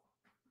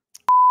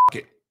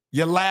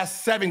 your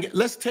last 7,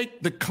 let's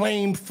take the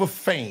claim for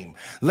fame.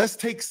 Let's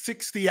take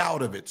 60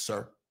 out of it,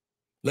 sir.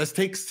 Let's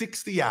take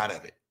 60 out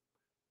of it,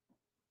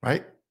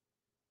 right?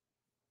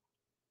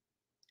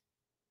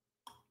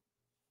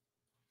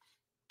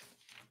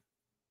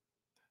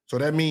 So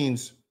that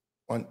means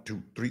 1,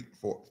 2, 3,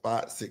 4,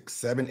 5, 6,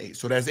 7, 8.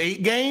 So that's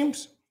 8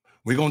 games.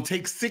 We're going to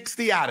take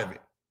 60 out of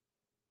it.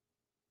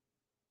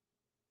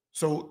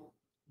 So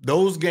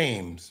those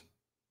games,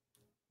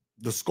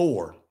 the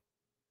score,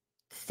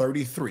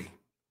 33.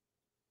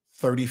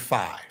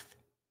 35,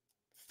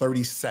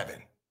 37,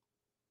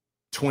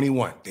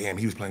 21. Damn,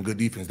 he was playing good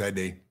defense that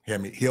day.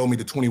 He held me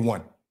to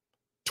 21.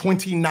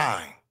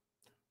 29,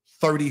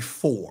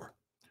 34,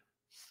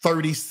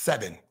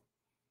 37.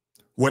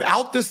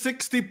 Without the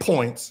 60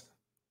 points,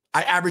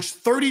 I averaged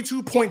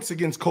 32 points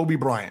against Kobe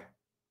Bryant.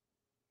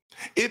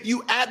 If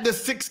you add the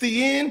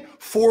 60 in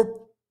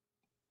for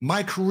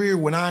my career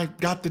when I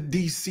got to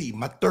DC,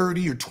 my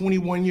 30 or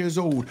 21 years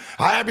old,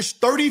 I averaged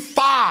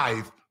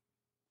 35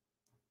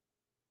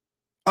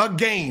 a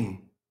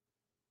game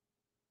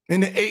in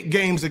the 8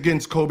 games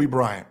against Kobe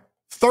Bryant.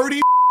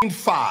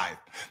 35.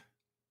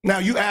 Now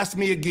you ask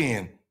me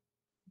again,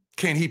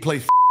 can he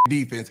play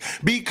defense?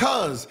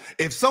 Because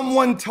if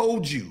someone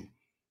told you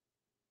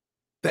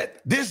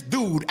that this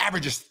dude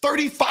averages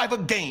 35 a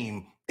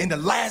game in the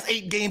last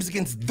 8 games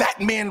against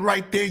that man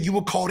right there, you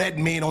would call that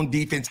man on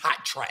defense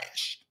hot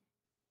trash.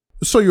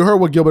 So you heard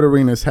what Gilbert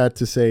Arenas had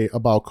to say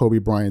about Kobe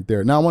Bryant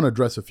there. Now I want to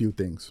address a few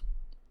things.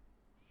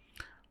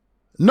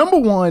 Number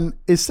one,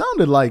 it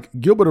sounded like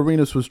Gilbert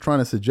Arenas was trying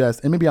to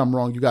suggest, and maybe I'm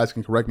wrong, you guys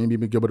can correct me,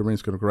 maybe Gilbert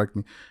Arenas can correct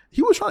me.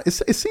 He was trying,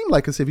 it seemed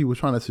like as if he was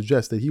trying to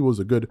suggest that he was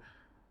as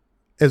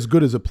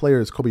good as a player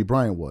as Kobe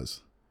Bryant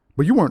was.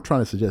 But you weren't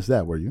trying to suggest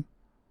that, were you?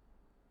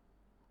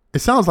 It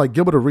sounds like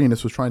Gilbert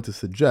Arenas was trying to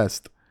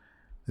suggest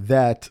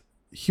that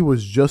he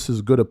was just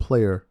as good a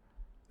player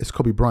as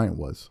Kobe Bryant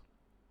was.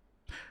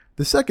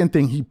 The second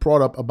thing he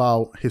brought up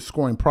about his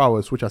scoring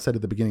prowess, which I said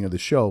at the beginning of the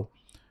show,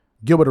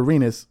 Gilbert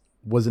Arenas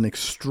was an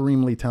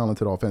extremely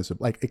talented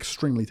offensive, like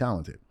extremely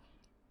talented.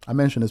 I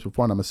mentioned this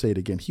before and I'm going to say it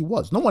again. He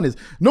was. No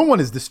one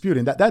is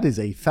disputing that. That is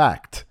a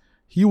fact.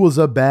 He was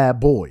a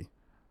bad boy.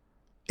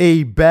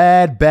 A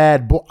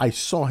bad boy. I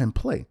saw him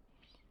play.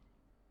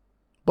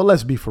 But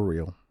let's be for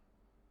real.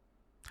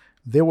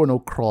 There were no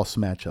cross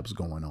matchups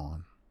going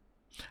on.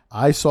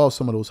 I saw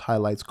some of those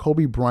highlights.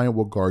 Kobe Bryant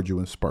will guard you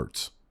in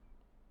spurts.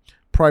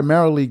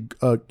 Primarily,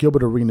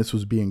 Gilbert Arenas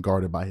was being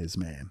guarded by his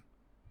man.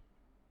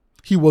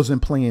 He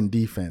wasn't playing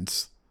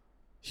defense.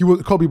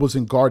 Kobe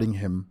wasn't guarding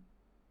him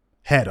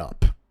head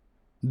up.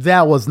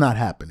 That was not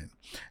happening.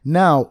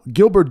 Now,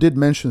 Gilbert did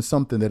mention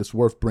something that is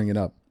worth bringing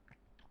up.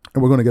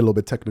 And we're going to get a little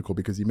bit technical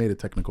because he made it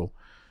technical.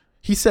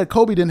 He said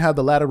Kobe didn't have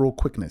the lateral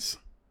quickness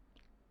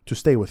to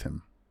stay with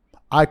him.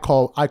 I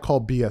call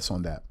BS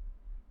on that.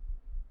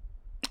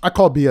 I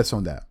call BS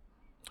on that.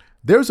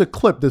 There's a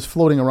clip that's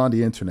floating around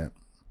the internet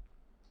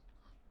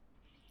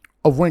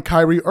of when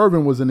Kyrie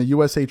Irving was in the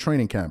USA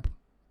training camp,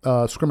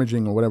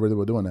 scrimmaging or whatever they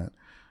were doing that.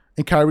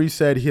 And Kyrie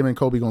said him and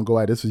Kobe going to go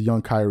at it. This is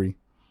young Kyrie.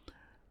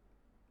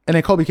 And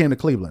then Kobe came to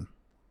Cleveland.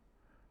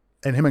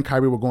 And him and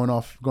Kyrie were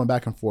going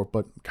back and forth,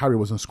 but Kyrie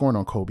wasn't scoring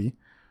on Kobe.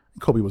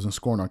 And Kobe wasn't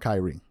scoring on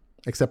Kyrie,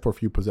 except for a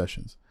few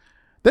possessions.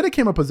 Then it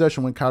came a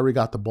possession when Kyrie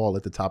got the ball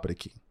at the top of the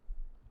key.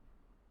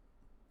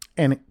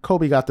 And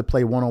Kobe got to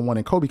play one-on-one.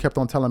 And Kobe kept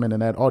on telling him in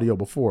that audio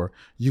before,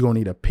 you're going to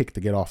need a pick to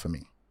get off of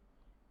me.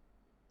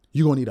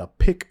 You're going to need a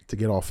pick to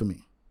get off of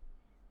me.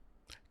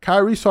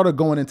 Kyrie started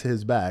going into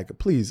his bag.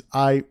 Please,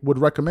 I would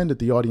recommend that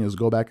the audience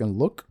go back and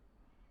look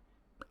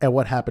at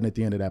what happened at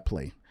the end of that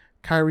play.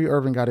 Kyrie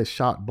Irving got his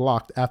shot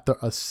blocked after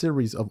a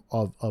series of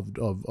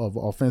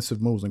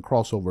offensive moves and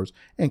crossovers,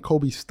 and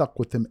Kobe stuck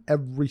with him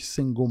every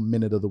single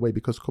minute of the way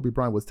because Kobe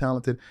Bryant was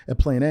talented at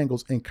playing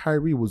angles, and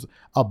Kyrie was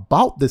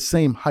about the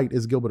same height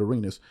as Gilbert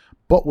Arenas,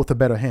 but with a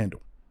better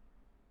handle.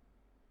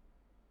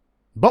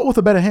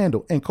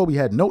 And Kobe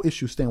had no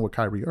issue staying with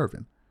Kyrie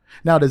Irving.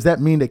 Now, does that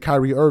mean that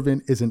Kyrie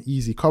Irving is an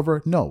easy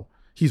cover? No.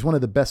 He's one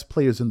of the best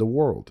players in the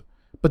world,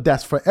 but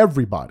that's for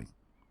everybody.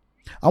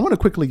 I want to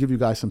quickly give you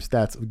guys some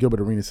stats of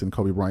Gilbert Arenas and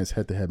Kobe Bryant's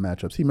head-to-head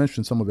matchups. He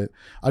mentioned some of it.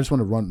 I just want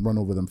to run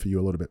over them for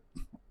you a little bit.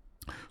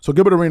 So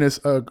Gilbert Arenas,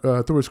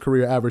 through his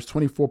career, averaged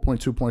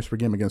 24.2 points per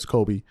game against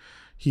Kobe.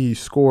 He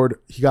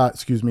got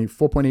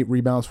 4.8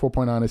 rebounds,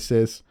 4.9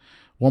 assists,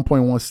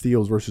 1.1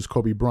 steals versus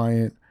Kobe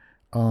Bryant.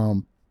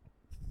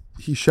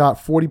 He shot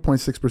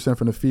 40.6%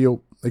 from the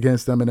field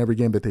against them in every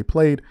game that they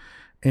played,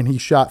 and he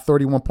shot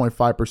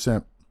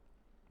 31.5%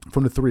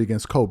 from the three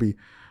against Kobe.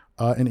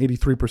 And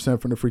 83%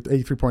 from the free,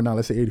 83.9,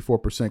 let's say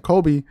 84%.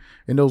 Kobe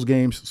in those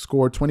games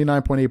scored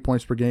 29.8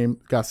 points per game,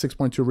 got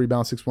 6.2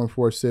 rebounds,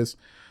 6.4 assists,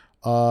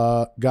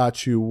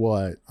 got you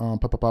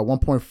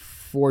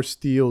 1.4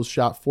 steals,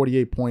 shot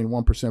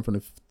 48.1% from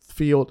the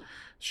field,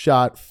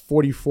 shot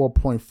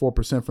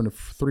 44.4% from the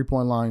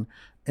 3-point line,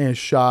 and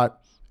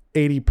shot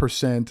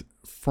 80%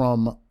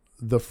 from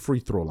the free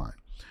throw line.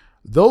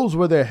 Those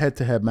were their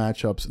head-to-head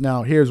matchups.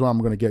 Now, here's where I'm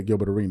going to get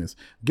Gilbert Arenas.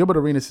 Gilbert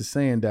Arenas is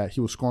saying that he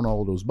was scoring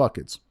all of those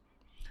buckets.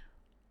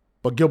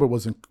 But Gilbert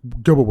wasn't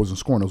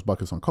scoring those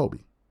buckets on Kobe.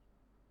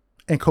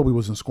 And Kobe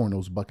wasn't scoring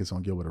those buckets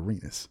on Gilbert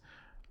Arenas.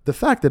 The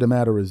fact of the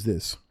matter is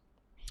this.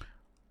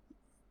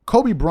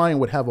 Kobe Bryant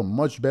would have a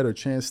much better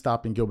chance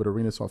stopping Gilbert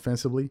Arenas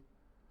defensively,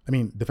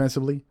 than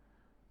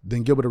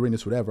Gilbert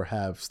Arenas would ever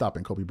have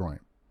stopping Kobe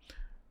Bryant.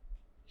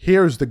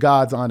 Here's the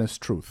God's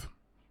honest truth.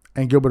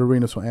 And Gilbert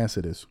Arenas will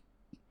answer this.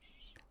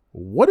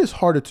 What is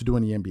harder to do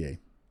in the NBA?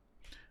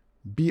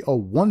 Be a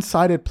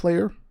one-sided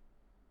player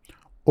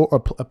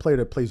or a player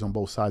that plays on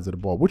both sides of the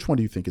ball? Which one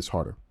do you think is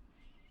harder?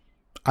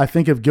 I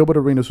think if Gilbert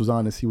Arenas was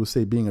honest, he would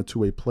say being a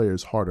two-way player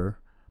is harder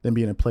than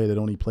being a player that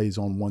only plays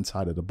on one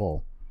side of the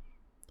ball.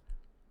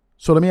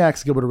 So let me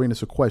ask Gilbert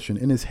Arenas a question.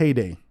 In his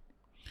heyday,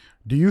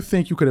 Do you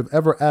think you could have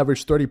ever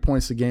averaged 30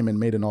 points a game and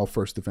made an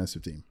all-first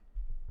defensive team?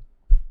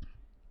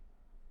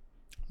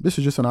 This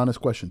is just an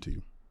honest question to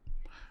you.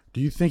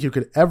 Do you think you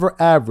could ever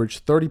average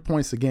 30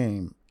 points a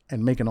game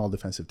and make an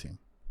all-defensive team?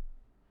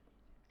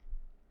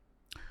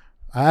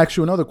 I ask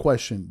you another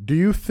question. Do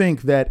you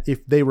think that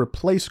if they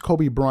replace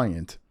Kobe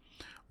Bryant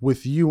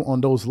with you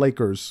on those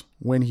Lakers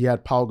when he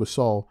had Pau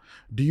Gasol,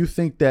 do you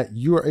think that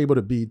you are able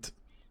to beat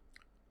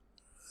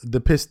the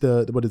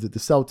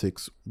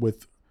Celtics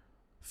with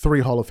 3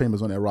 Hall of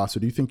Famers on their roster?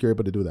 Do you think you're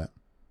able to do that?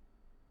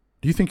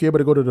 Do you think you're able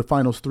to go to the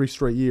finals 3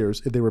 straight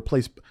years if they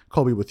replace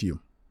Kobe with you?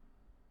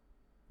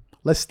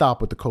 Let's stop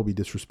with the Kobe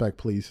disrespect,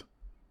 please.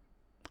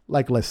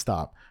 Let's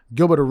stop.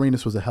 Gilbert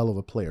Arenas was a hell of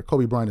a player.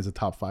 Kobe Bryant is a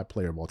top 5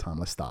 player of all time.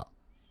 Let's stop.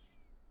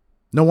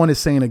 No one is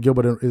saying that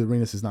Gilbert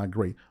Arenas is not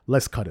great.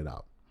 Let's cut it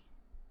out.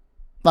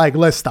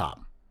 Let's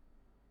stop.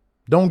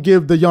 Don't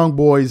give the young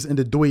boys and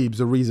the dweebs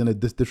a reason to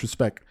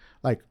disrespect.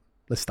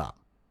 Let's stop.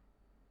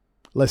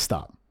 Let's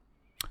stop.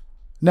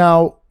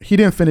 Now, he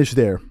didn't finish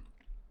there.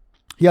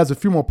 He has a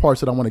few more parts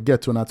that I want to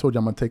get to, and I told you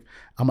I'm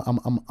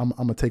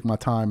gonna take my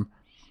time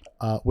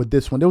with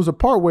this one. There was a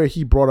part where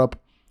he brought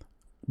up,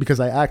 because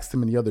I asked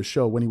him in the other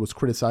show when he was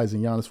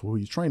criticizing Giannis for who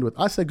he's trained with.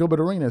 I said, Gilbert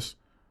Arenas,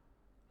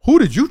 who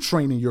did you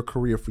train in your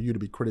career for you to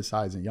be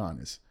criticizing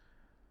Giannis?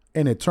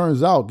 And it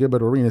turns out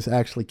Gilbert Arenas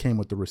actually came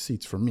with the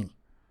receipts for me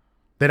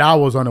that I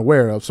was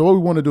unaware of. So what we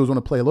want to do is want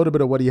to play a little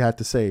bit of what he had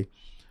to say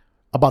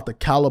about the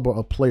caliber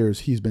of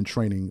players he's been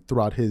training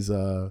throughout his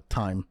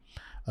time,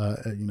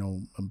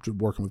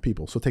 working with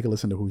people. So take a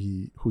listen to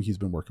who he's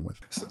been working with.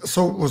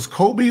 So was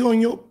Kobe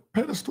on your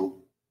pedestal?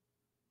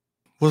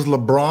 Was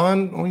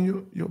LeBron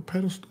on your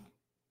pedestal?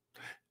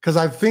 Because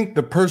I think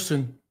the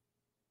person.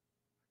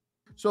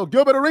 So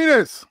Gilbert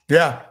Arenas.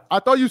 Yeah. I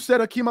thought you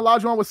said Hakeem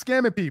Olajuwon was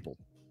scamming people.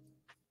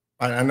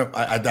 I know.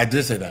 I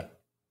did say that.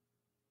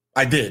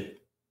 I did.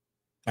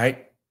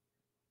 Right?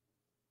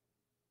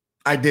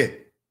 I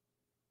did.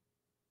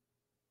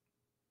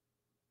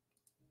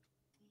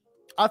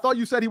 I thought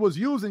you said he was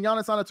using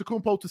Giannis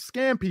Antetokounmpo to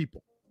scam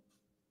people.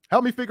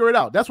 Help me figure it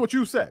out. That's what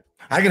you said.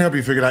 I can help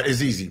you figure it out.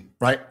 It's easy,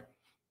 right?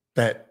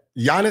 That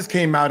Giannis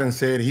came out and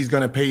said he's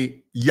going to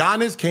pay.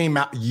 Giannis came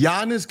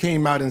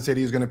out and said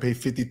he was going to pay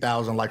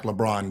 $50,000 like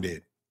LeBron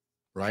did,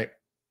 right?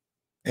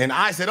 And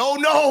I said, "Oh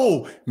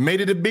no!"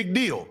 Made it a big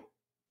deal.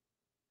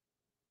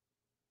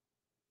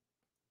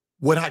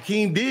 What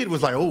Hakeem did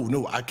was like, "Oh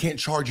no, I can't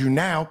charge you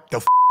now."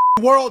 The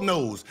world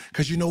knows,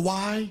 because you know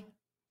why?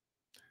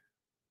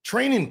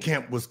 Training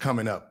camp was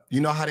coming up. You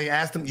know how they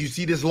asked him, "You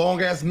see this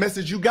long ass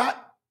message you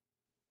got?"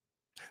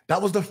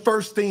 That was the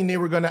first thing they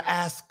were going to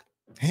ask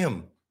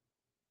him.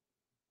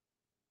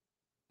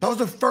 That was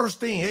the first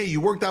thing. Hey,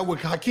 you worked out with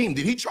Hakeem.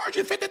 Did he charge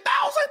you $50,000?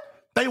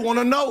 They want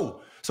to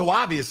know. So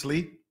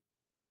obviously,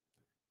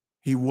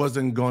 he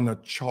wasn't going to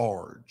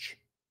charge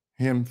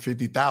him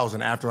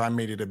 $50,000 after I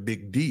made it a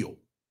big deal.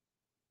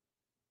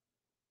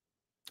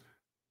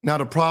 Now,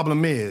 the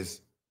problem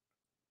is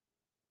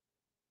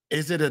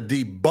it a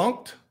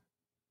debunked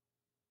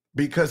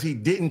because he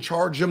didn't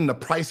charge him the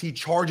price he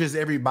charges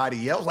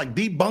everybody else? Like,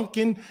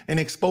 debunking and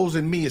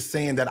exposing me is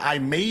saying that I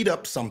made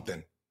up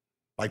something.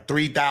 Like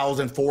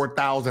 3,000,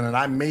 4,000, and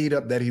I made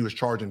up that he was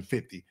charging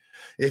 50.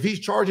 If he's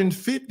charging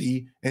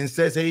 50 and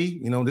says, "Hey,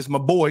 this is my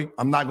boy,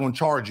 I'm not going to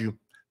charge you,"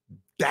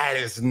 that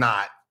is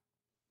not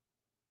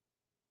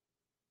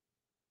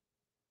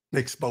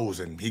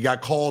exposing. He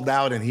got called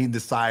out and he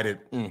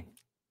decided, I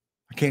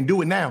can't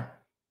do it now.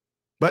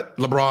 But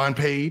LeBron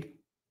paid.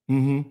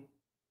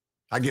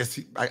 I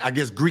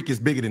guess Greek is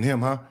bigger than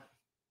him, huh?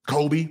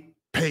 Kobe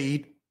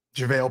paid.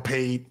 JaVale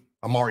paid.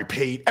 Amari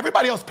paid.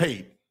 Everybody else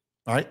paid.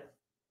 All right.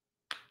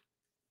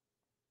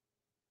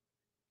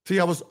 See,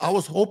 I was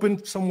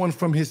hoping someone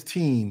from his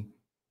team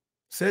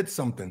said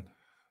something.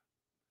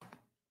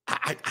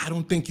 I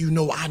don't think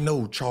I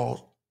know,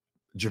 Charles.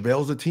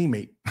 JaVale's a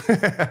teammate.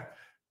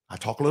 I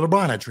talk a little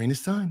LeBron. I train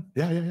his son.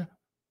 Yeah.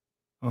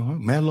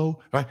 Melo.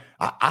 Right.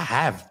 I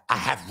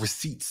have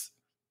receipts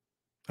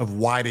of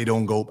why they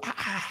don't go. I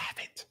have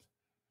it.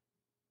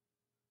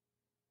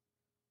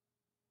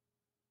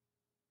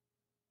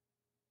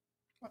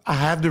 I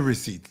have the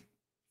receipts.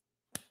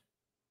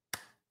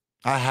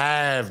 I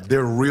have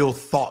their real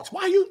thoughts.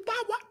 Why you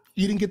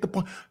didn't get the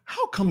point?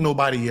 How come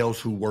nobody else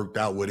who worked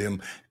out with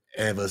him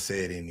ever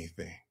said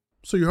anything?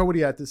 So you heard what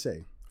he had to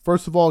say.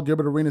 First of all,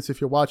 Gilbert Arenas, if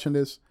you're watching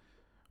this,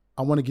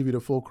 I want to give you the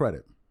full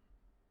credit.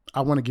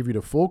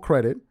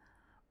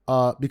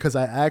 Because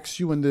I asked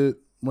you in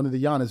one of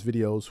the Giannis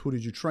videos, who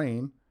did you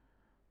train?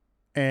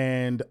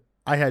 And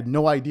I had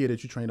no idea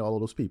that you trained all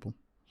of those people.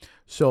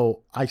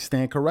 So I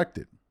stand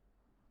corrected.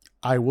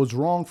 I was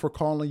wrong for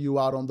calling you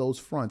out on those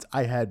fronts.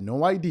 I had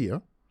no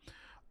idea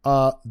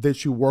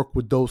that you work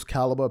with those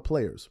caliber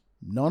players.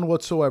 None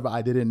whatsoever.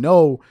 I didn't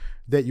know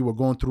that you were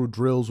going through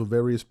drills with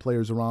various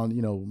players around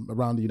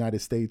the United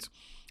States.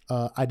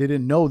 I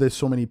didn't know there's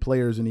so many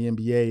players in the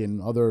NBA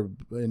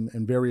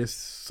and various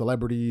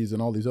celebrities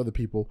and all these other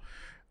people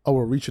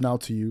were reaching out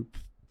to you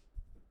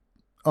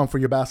for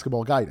your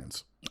basketball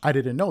guidance. I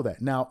didn't know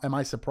that. Now, am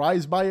I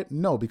surprised by it?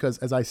 No, because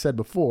as I said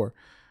before,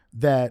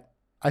 that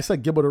I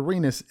said Gilbert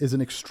Arenas is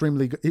an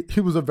extremely good,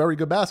 he was a very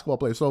good basketball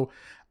player. So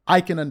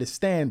I can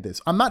understand this.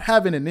 I'm not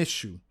having an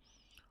issue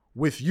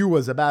with you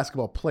as a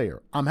basketball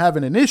player. I'm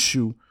having an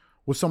issue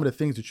with some of the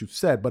things that you've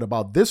said. But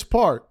about this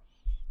part,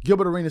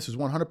 Gilbert Arenas is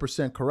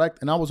 100% correct,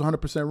 and I was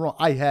 100% wrong.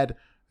 I had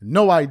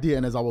no idea.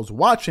 And as I was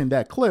watching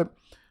that clip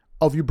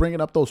of you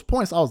bringing up those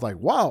points, I was like,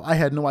 wow, I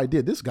had no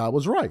idea this guy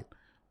was right.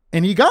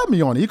 And he got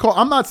me on it.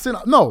 I'm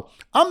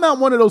not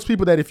one of those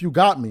people that if you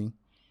got me,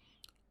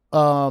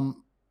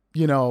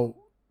 you know,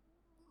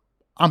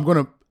 I'm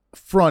going to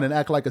front and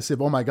act like a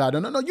civ. Oh my God.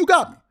 No, you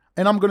got me.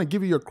 And I'm going to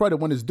give you your credit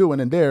when it's due.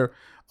 And in there,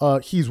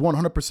 he's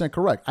 100%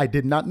 correct. I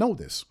did not know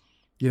this.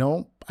 You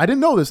know, I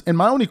didn't know this. And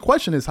my only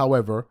question is,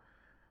 however,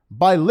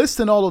 by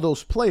listing all of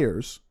those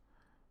players,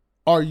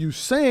 are you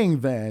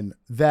saying then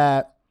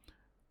that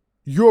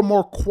you're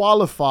more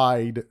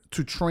qualified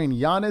to train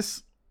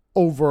Giannis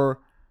over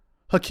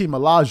Hakeem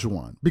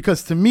Olajuwon?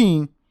 Because to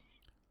me,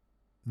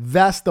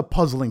 that's the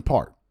puzzling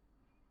part.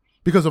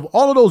 Because of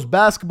all of those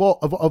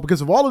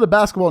because of all of the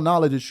basketball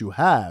knowledge that you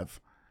have,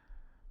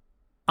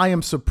 I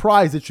am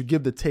surprised that you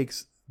give the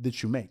takes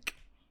that you make.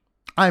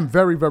 I'm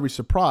very, very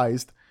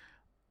surprised.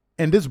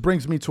 And this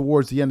brings me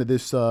towards the end of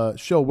this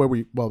show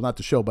where not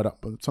the show, but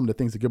some of the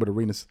things that Gilbert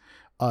Arenas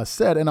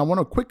said. And I want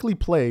to quickly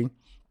play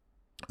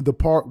the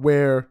part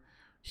where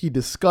he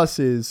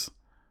discusses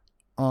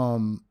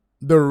the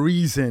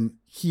reason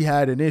he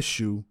had an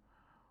issue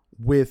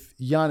with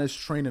Giannis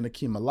training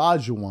Hakeem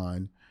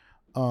Olajuwon,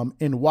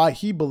 and why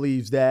he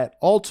believes that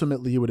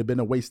ultimately it would have been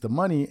a waste of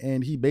money.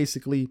 And he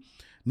basically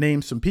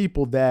named some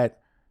people that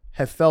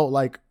have felt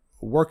like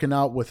working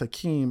out with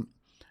Hakeem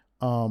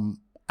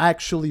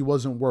actually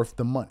wasn't worth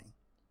the money,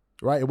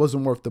 right? It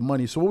wasn't worth the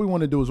money. So what we want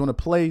to do is want to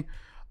play,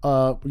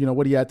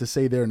 what he had to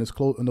say there in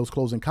those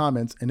closing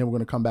comments, and then we're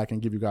going to come back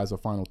and give you guys a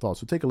final thought.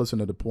 So take a listen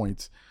to the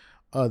points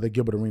that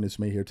Gilbert Arenas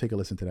made here. Take a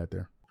listen to that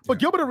there. But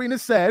Gilbert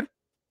Arenas said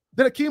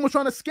that Hakeem was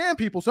trying to scam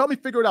people. So help me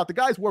figure it out. The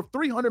guy's worth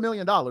 $300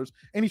 million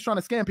and he's trying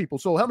to scam people.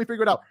 So help me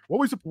figure it out.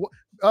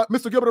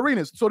 Mr. Gilbert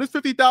Arenas. So this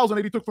 $50,000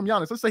 that he took from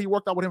Giannis, let's say he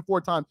worked out with him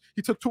 4 times.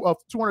 He took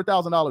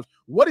 $200,000.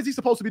 What is he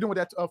supposed to be doing with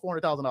that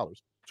 $400,000?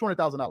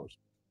 $200,000.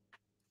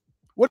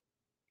 What?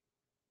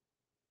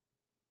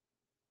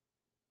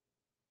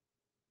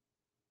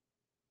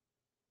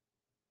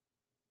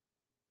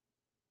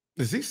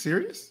 Is he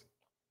serious?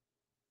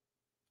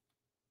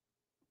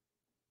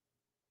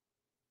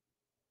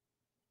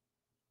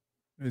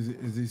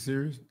 Is he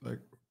serious? Like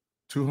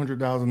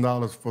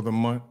 $200,000 for the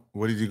month?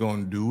 What is he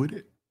going to do with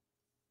it?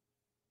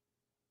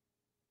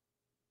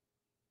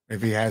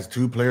 If he has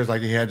 2 players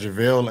like he had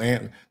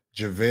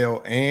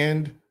JaVale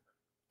and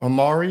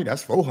Amari,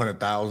 that's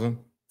 $400,000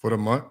 for the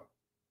month.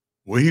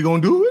 What are you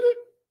going to do with it?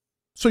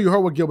 So you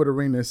heard what Gilbert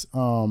Arenas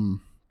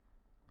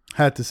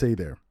had to say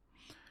there.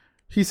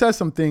 He says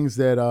some things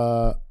that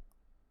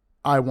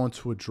I want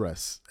to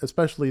address,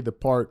 especially the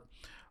part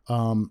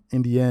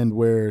in the end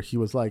where he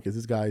was like, is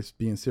this guy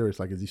being serious?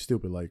 Like, is he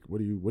stupid? Like, what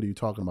are you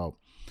talking about?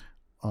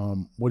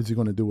 What is he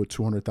going to do with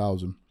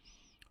 $200,000?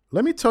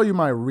 Let me tell you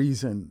my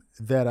reason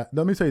let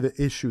me tell you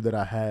the issue that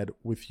I had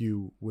with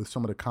you with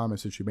some of the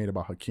comments that you made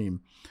about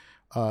Hakeem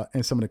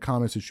and some of the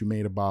comments that you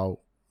made about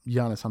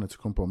Giannis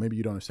Antetokounmpo. Maybe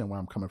you don't understand where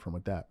I'm coming from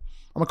with that.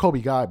 I'm a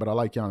Kobe guy, but I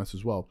like Giannis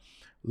as well.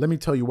 Let me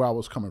tell you where I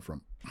was coming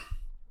from.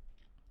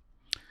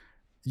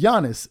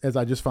 Giannis, as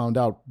I just found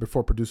out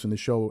before producing the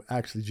show,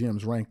 actually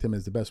GMs ranked him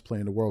as the best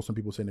player in the world. Some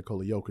people say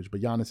Nikola Jokic, but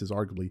Giannis is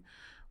arguably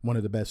one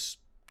of the best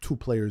 2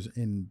 players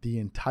in the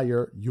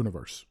entire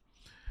universe.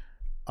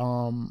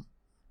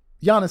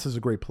 Giannis is a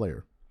great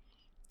player.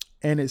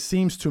 And it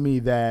seems to me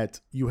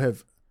that you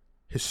have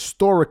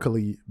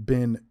historically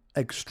been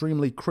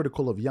extremely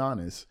critical of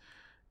Giannis,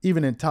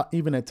 even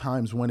at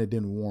times when it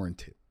didn't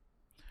warrant it.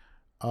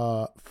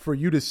 For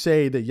you to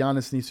say that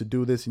Giannis needs to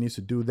do this, he needs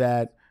to do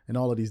that, and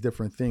all of these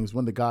different things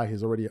when the guy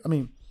has already,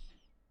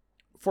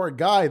 for a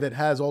guy that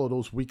has all of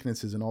those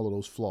weaknesses and all of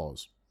those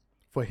flaws,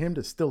 for him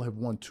to still have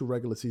won 2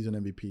 regular season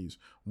MVPs,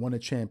 won a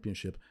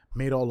championship,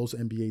 made all those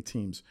NBA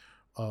teams,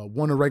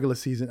 won a regular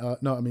season,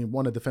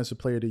 won a defensive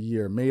player of the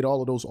year, made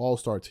all of those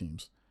all-star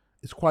teams.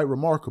 It's quite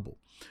remarkable.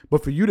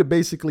 But for you to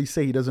basically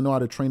say he doesn't know how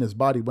to train his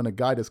body when a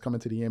guy that's coming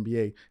to the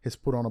NBA has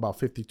put on about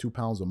 52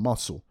 pounds of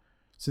muscle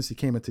since he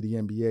came into the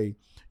NBA,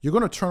 you're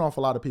going to turn off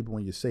a lot of people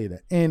when you say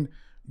that. And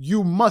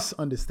you must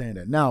understand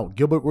that. Now,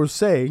 Gilbert will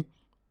say,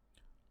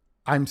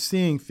 I'm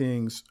seeing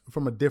things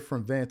from a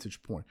different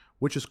vantage point,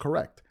 which is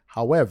correct.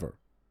 However,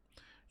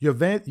 your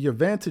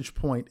vantage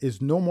point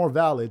is no more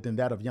valid than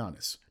that of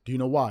Giannis. Do you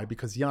know why?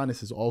 Because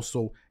Giannis is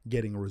also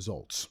getting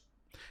results.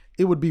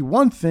 It would be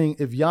one thing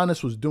if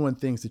Giannis was doing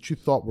things that you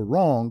thought were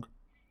wrong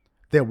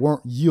that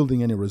weren't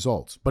yielding any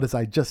results. But as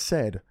I just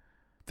said,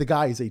 the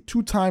guy is a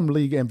 2-time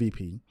league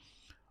MVP,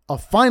 a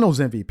finals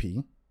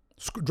MVP,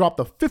 dropped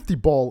a 50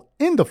 ball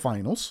in the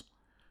finals,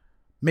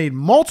 made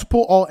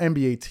multiple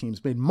all-NBA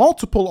teams, made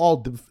multiple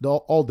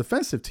all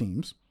defensive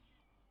teams.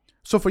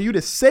 So for you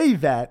to say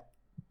that,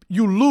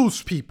 you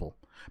lose people.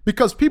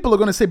 because people are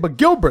going to say, but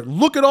Gilbert,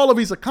 look at all of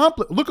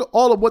look at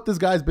all of what this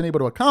guy's been able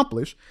to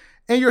accomplish.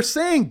 And you're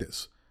saying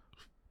this.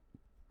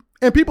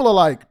 And people are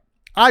like,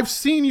 I've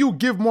seen you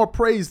give more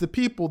praise to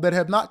people that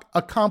have not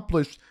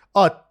accomplished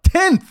a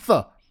tenth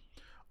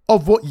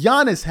of what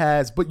Giannis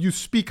has, but you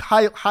speak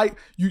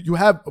you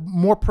have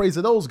more praise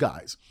of those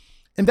guys.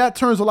 And that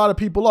turns a lot of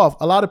people off,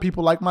 a lot of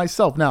people like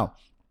myself. Now,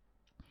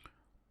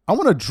 I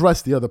want to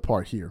address the other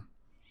part here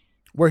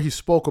where he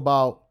spoke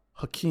about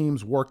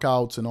Hakeem's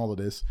workouts and all of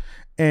this.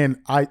 And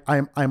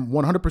I'm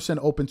 100%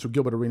 open to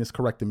Gilbert Arenas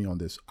correcting me on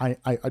this. I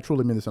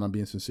truly mean this, and I'm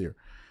being sincere.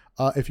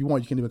 If you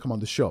want, you can even come on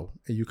the show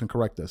and you can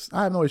correct us.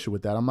 I have no issue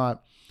with that. I'm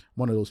not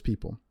one of those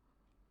people.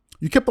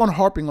 You kept on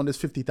harping on this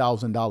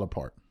 $50,000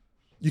 part.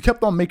 You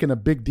kept on making a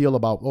big deal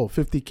about,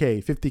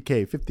 $50K,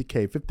 $50K,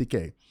 $50K,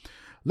 $50K.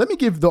 Let me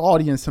give the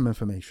audience some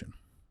information.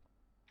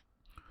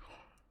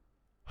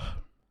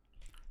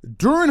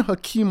 During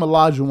Hakeem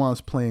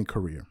Olajuwon's playing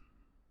career,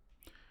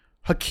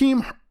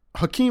 Hakeem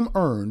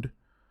earned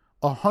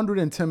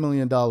 $110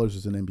 million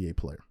as an NBA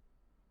player.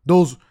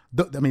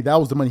 That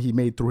was the money he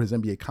made through his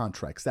NBA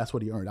contracts. That's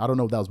what he earned. I don't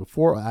know if that was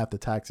before or after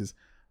taxes.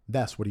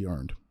 That's what he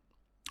earned.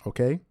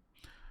 Okay?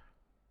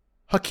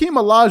 Hakeem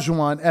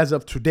Olajuwon, as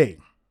of today,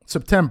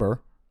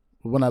 September,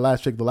 when I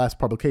last checked the last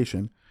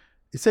publication,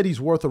 it said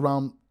he's worth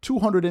around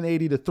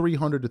 280 to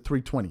 300 to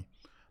 320.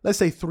 Let's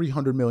say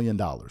 $300 million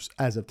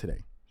as of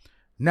today.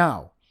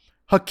 Now,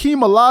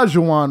 Hakeem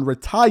Olajuwon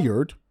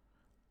retired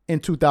in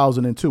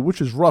 2002, which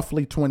is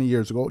roughly 20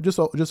 years ago, just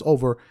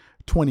over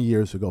 20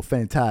 years ago.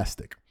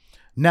 Fantastic.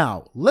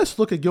 Now, let's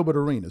look at Gilbert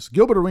Arenas.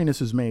 Gilbert Arenas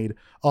has made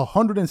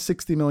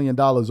 $160 million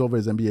over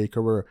his NBA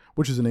career,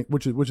 which is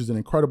an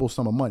incredible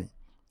sum of money,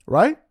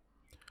 right?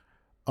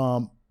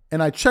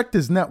 And I checked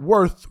his net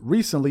worth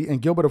recently,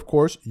 and Gilbert, of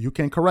course, you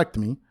can correct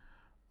me.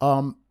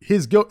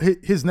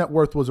 His net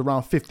worth was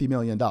around $50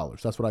 million.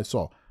 That's what I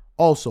saw.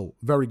 Also,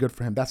 very good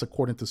for him. That's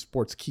according to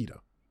Sportskeeda.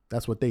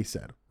 That's what they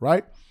said,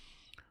 right?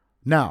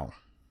 Now,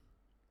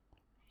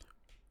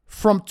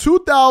 from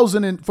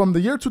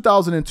the year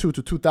 2002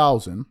 to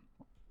 2000,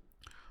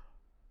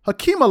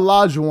 Hakeem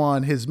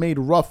Olajuwon has made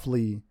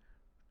roughly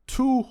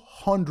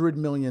 $200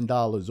 million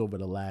over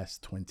the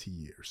last 20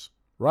 years,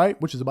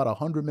 right? Which is about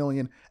 $100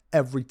 million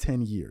every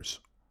 10 years.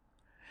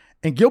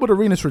 And Gilbert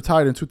Arenas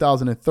retired in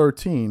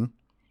 2013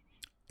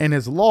 and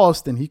has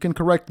lost, and he can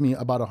correct me,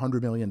 about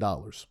 $100 million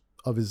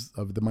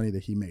of the money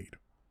that he made.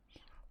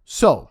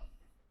 So,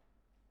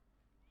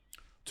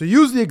 to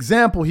use the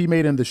example he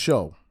made in the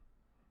show,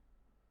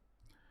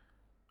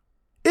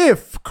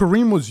 if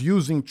Kareem was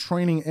using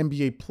training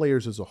NBA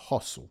players as a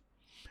hustle,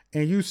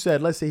 and you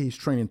said, let's say he's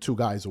training 2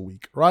 guys a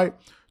week, right?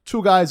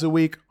 2 guys a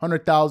week,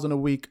 100,000 a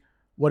week.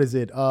 What is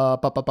it?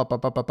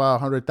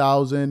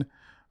 100,000.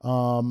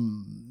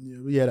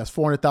 That's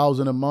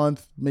 400,000 a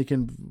month,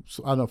 making,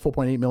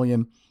 4.8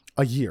 million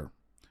a year.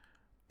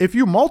 If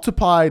you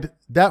multiplied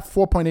that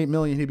 4.8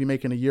 million he'd be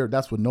making a year,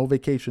 that's with no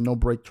vacation, no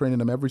break,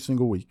 training him every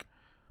single week,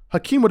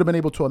 Hakeem would have been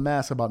able to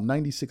amass about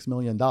 $96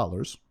 million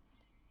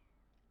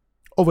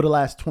over the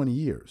last 20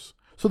 years.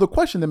 So the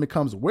question then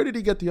becomes, where did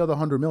he get the other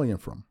 100 million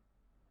from?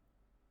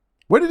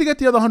 Where did he get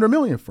the other 100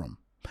 million from?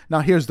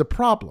 Now, here's the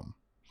problem.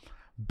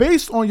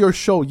 Based on your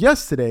show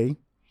yesterday,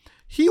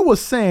 he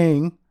was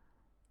saying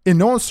in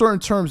no uncertain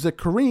terms that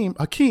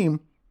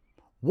Hakeem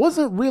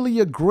wasn't really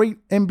a great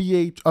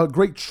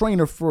great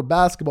trainer for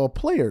basketball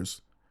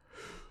players.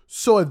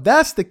 So if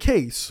that's the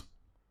case,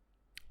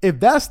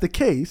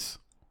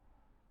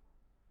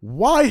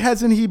 why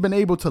hasn't he been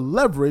able to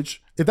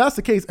leverage? If that's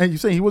the case, and you're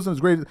saying he wasn't as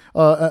great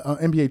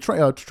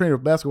NBA trainer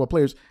of basketball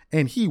players,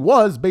 and he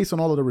was, based on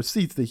all of the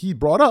receipts that he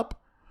brought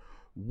up,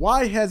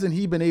 why hasn't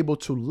he been able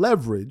to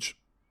leverage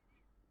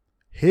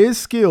his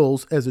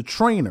skills as a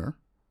trainer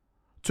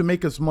to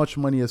make as much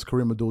money as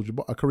Hakeem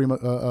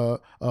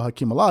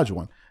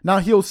Olajuwon? Now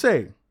he'll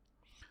say,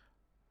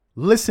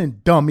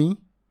 listen, dummy,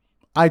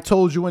 I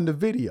told you in the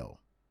video,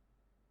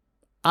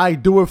 I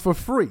do it for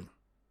free.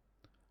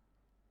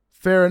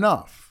 Fair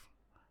enough.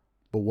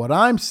 But what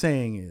I'm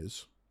saying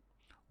is,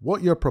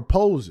 what you're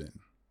proposing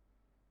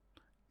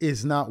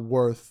is not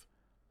worth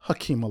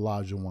Hakeem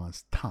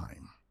Olajuwon's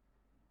time.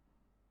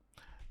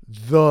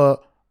 The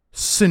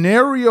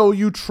scenario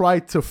you try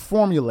to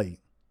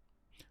formulate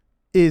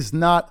is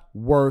not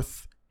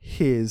worth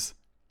his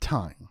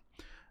time.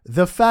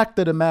 The fact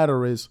of the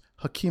matter is,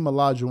 Hakeem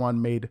Olajuwon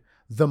made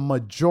the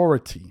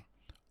majority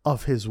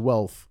of his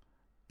wealth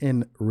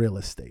in real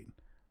estate.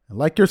 And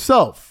like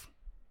yourself,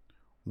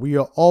 we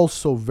are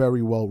also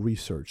very well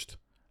researched,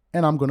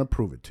 and I'm going to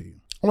prove it to you.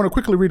 I want to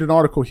quickly read an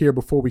article here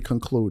before we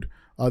conclude.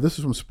 This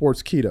is from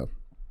Sportskeeda,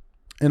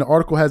 and the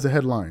article has a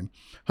headline: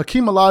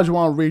 Hakeem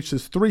Olajuwon reached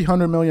his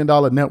 $300 million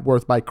net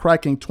worth by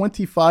cracking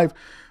 $25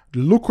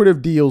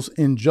 lucrative deals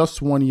in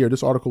just 1 year.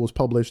 This article was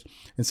published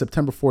in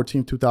September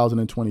 14,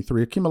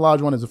 2023. Hakeem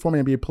Olajuwon is a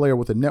former NBA player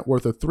with a net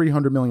worth of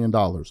 $300 million.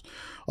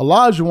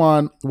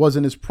 Olajuwon was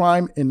in his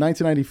prime in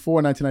 1994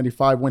 and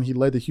 1995 when he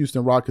led the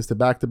Houston Rockets to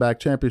back-to-back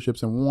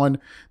championships and won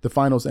the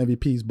finals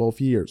MVPs both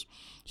years.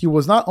 He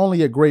was not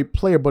only a great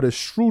player, but a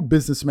shrewd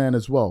businessman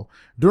as well.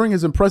 During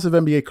his impressive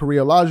NBA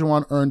career,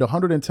 Olajuwon earned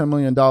 $110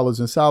 million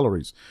in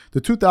salaries. The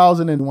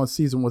 2001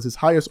 season was his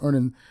highest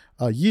earning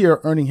year,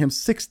 earning him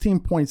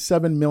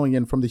 $16.7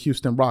 million from the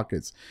Houston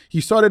Rockets.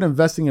 He started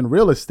investing in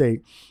real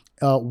estate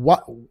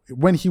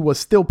when he was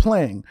still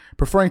playing,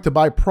 preferring to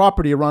buy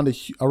property around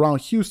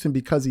Houston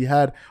because he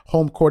had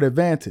home court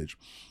advantage.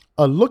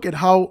 Look at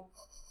how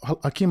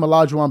Hakeem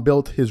Olajuwon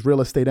built his real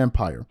estate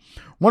empire.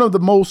 One of the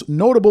most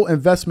notable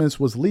investments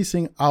was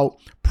leasing out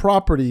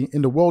property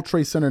in the World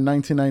Trade Center in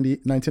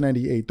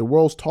 1998, the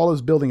world's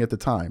tallest building at the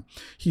time.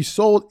 He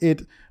sold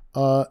it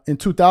in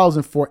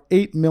 2000 for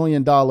 $8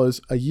 million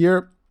a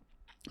year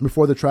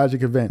before the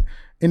tragic event.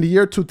 In the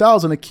year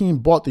 2000, Hakeem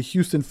bought the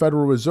Houston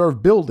Federal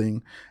Reserve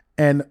building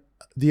and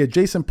the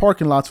adjacent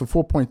parking lots for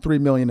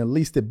 $4.3 million and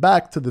leased it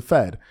back to the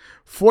Fed.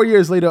 4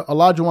 years later,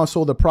 Olajuwon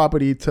sold the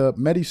property to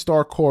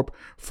MediStar Corp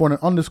for an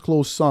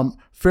undisclosed sum.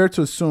 Fair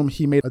to assume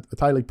he made a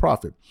tidy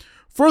profit.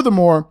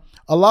 Furthermore,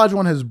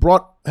 Olajuwon has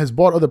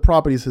bought other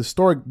properties,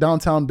 historic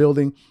downtown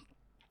building,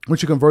 which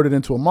he converted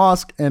into a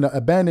mosque, and an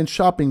abandoned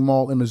shopping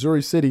mall in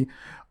Missouri City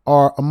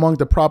are among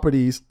the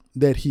properties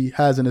that he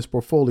has in his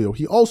portfolio.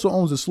 He also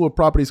owns a slew of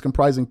properties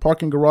comprising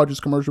parking garages,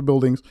 commercial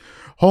buildings,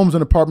 homes,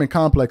 and apartment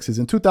complexes.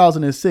 In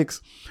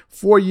 2006,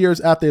 4 years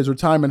after his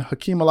retirement,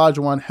 Hakeem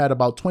Olajuwon had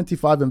about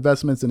 25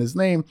 investments in his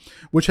name,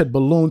 which had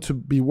ballooned to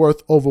be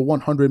worth over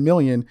 $100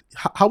 million.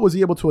 How was he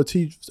able to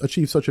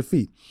achieve such a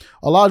feat?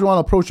 Olajuwon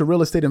approached a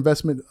real estate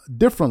investment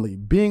differently.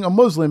 Being a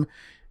Muslim,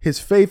 his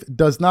faith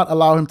does not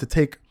allow him to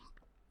take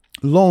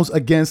loans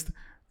against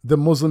the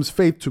Muslim's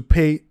faith to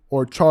pay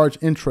or charge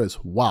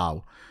interest.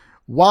 Wow.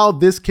 While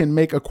this can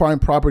make acquiring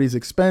properties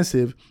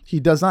expensive, he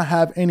does not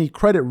have any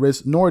credit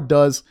risk, nor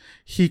does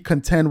he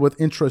contend with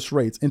interest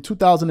rates. In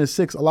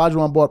 2006,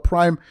 Olajuwon bought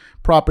prime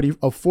property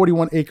of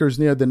 41 acres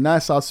near the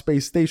NASA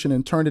Space Station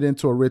and turned it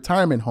into a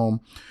retirement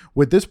home.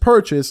 With this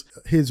purchase,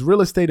 his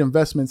real estate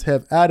investments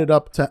have added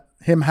up to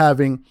him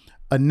having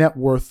a net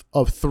worth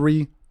of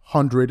 $300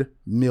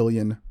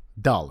 million.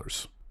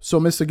 So,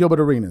 Mr.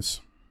 Gilbert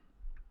Arenas,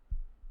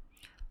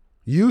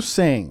 you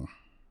saying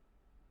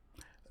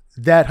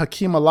that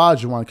Hakeem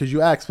Olajuwon, because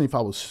you asked me if I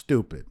was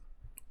stupid.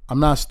 I'm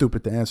not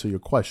stupid to answer your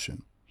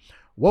question.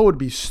 What would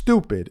be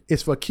stupid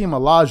is for Hakeem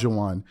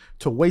Olajuwon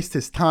to waste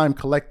his time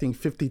collecting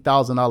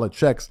 $50,000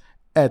 checks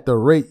at the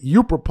rate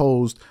you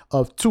proposed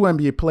of two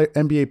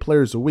NBA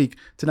players a week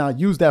to now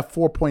use that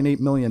 $4.8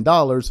 million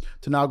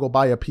to now go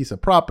buy a piece of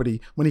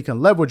property when he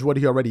can leverage what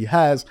he already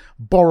has,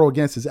 borrow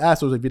against his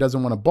assets. If he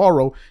doesn't want to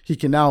borrow, he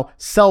can now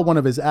sell one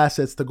of his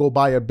assets to go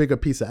buy a bigger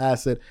piece of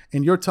asset.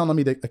 And you're telling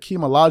me that Hakeem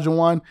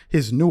Olajuwon,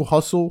 his new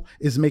hustle,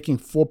 is making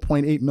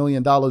 $4.8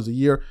 million a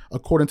year,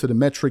 according to the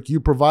metric you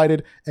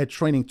provided at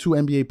training two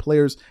NBA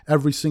players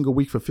every single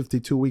week for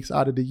 52 weeks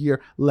out of the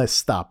year? Let's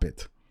stop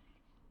it.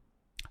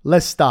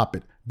 Let's stop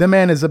it. The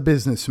man is a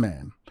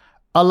businessman.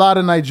 A lot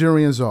of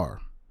Nigerians are.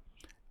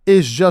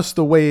 It's just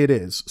the way it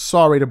is.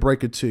 Sorry to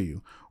break it to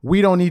you.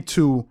 We don't need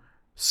to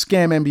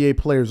scam NBA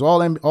players.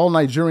 All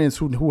Nigerians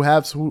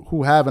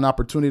who have an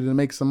opportunity to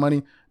make some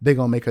money, they're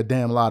going to make a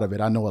damn lot of it.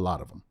 I know a lot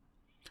of them.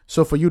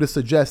 So for you to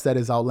suggest that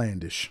is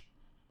outlandish.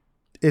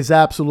 It's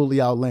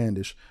absolutely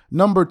outlandish.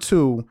 Number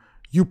two,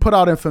 you put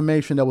out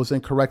information that was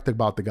incorrect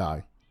about the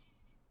guy.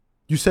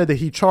 You said that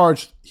he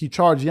charged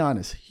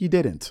Giannis. He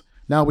didn't.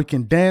 Now we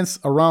can dance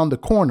around the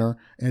corner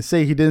and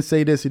say he didn't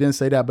say this, he didn't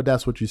say that, but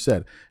that's what you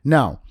said.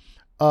 Now,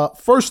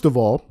 first of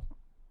all,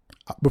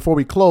 before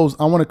we close,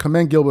 I want to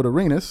commend Gilbert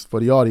Arenas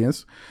for the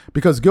audience,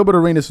 because Gilbert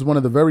Arenas is one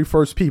of the very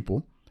first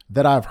people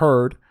that I've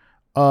heard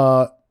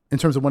in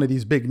terms of one of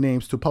these big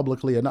names to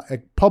publicly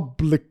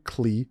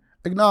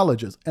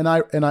acknowledges. And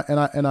I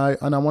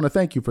want to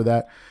thank you for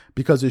that,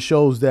 because it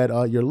shows that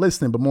you're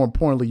listening, but more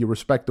importantly, you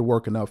respect the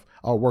work enough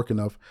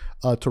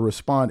to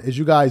respond. As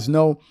you guys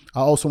know,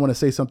 I also want to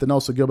say something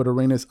else to Gilbert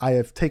Arenas. I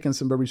have taken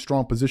some very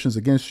strong positions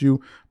against you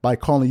by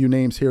calling you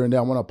names here and there.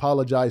 I want to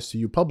apologize to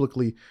you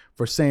publicly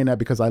for saying that,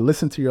 because I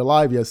listened to your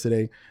live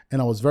yesterday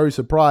and I was very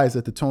surprised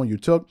at the tone you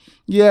took.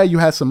 Yeah, you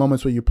had some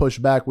moments where you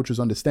pushed back, which was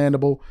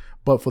understandable,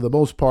 but for the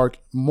most part,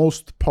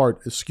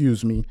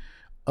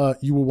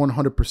 you were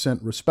 100%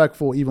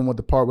 respectful, even with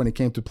the part when it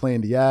came to playing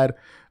the ad.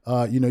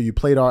 You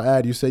played our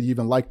ad. You said you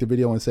even liked the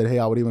video and said, hey,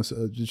 I would even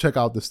check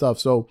out the stuff.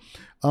 So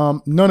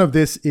none of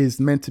this is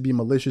meant to be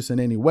malicious in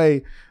any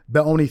way.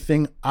 The only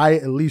thing I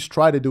at least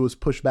try to do is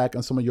push back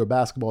on some of your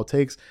basketball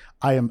takes.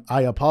 I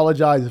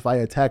apologize if I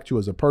attacked you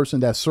as a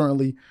person. That's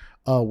certainly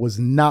was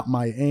not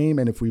my aim.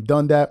 And if we've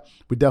done that,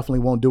 we definitely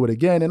won't do it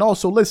again. And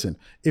also, listen,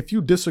 if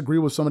you disagree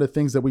with some of the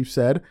things that we've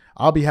said,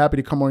 I'll be happy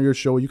to come on your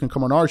show. You can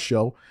come on our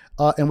show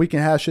and we can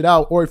hash it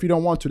out. Or if you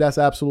don't want to, that's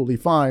absolutely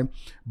fine.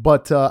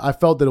 But I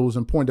felt that it was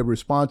important to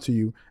respond to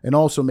you and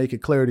also make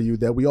it clear to you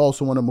that we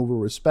also want to move with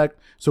respect.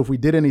 So if we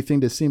did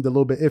anything that seemed a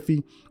little bit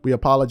iffy, we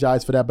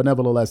apologize for that. But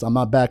nevertheless, I'm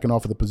not backing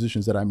off of the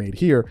positions that I made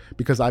here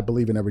because I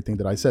believe in everything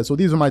that I said. So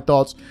these are my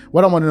thoughts.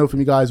 What I want to know from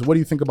you guys, what do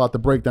you think about the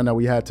breakdown that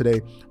we had today?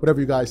 Whatever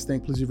you guys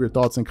think, please leave your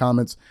thoughts and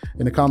comments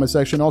in the comment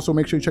section. Also,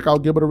 make sure you check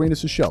out Gilbert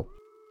Arenas' show.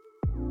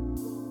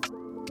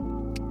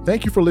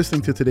 Thank you for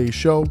listening to today's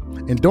show.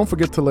 And don't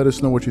forget to let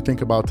us know what you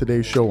think about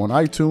today's show on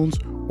iTunes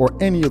or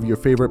any of your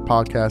favorite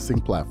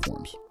podcasting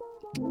platforms.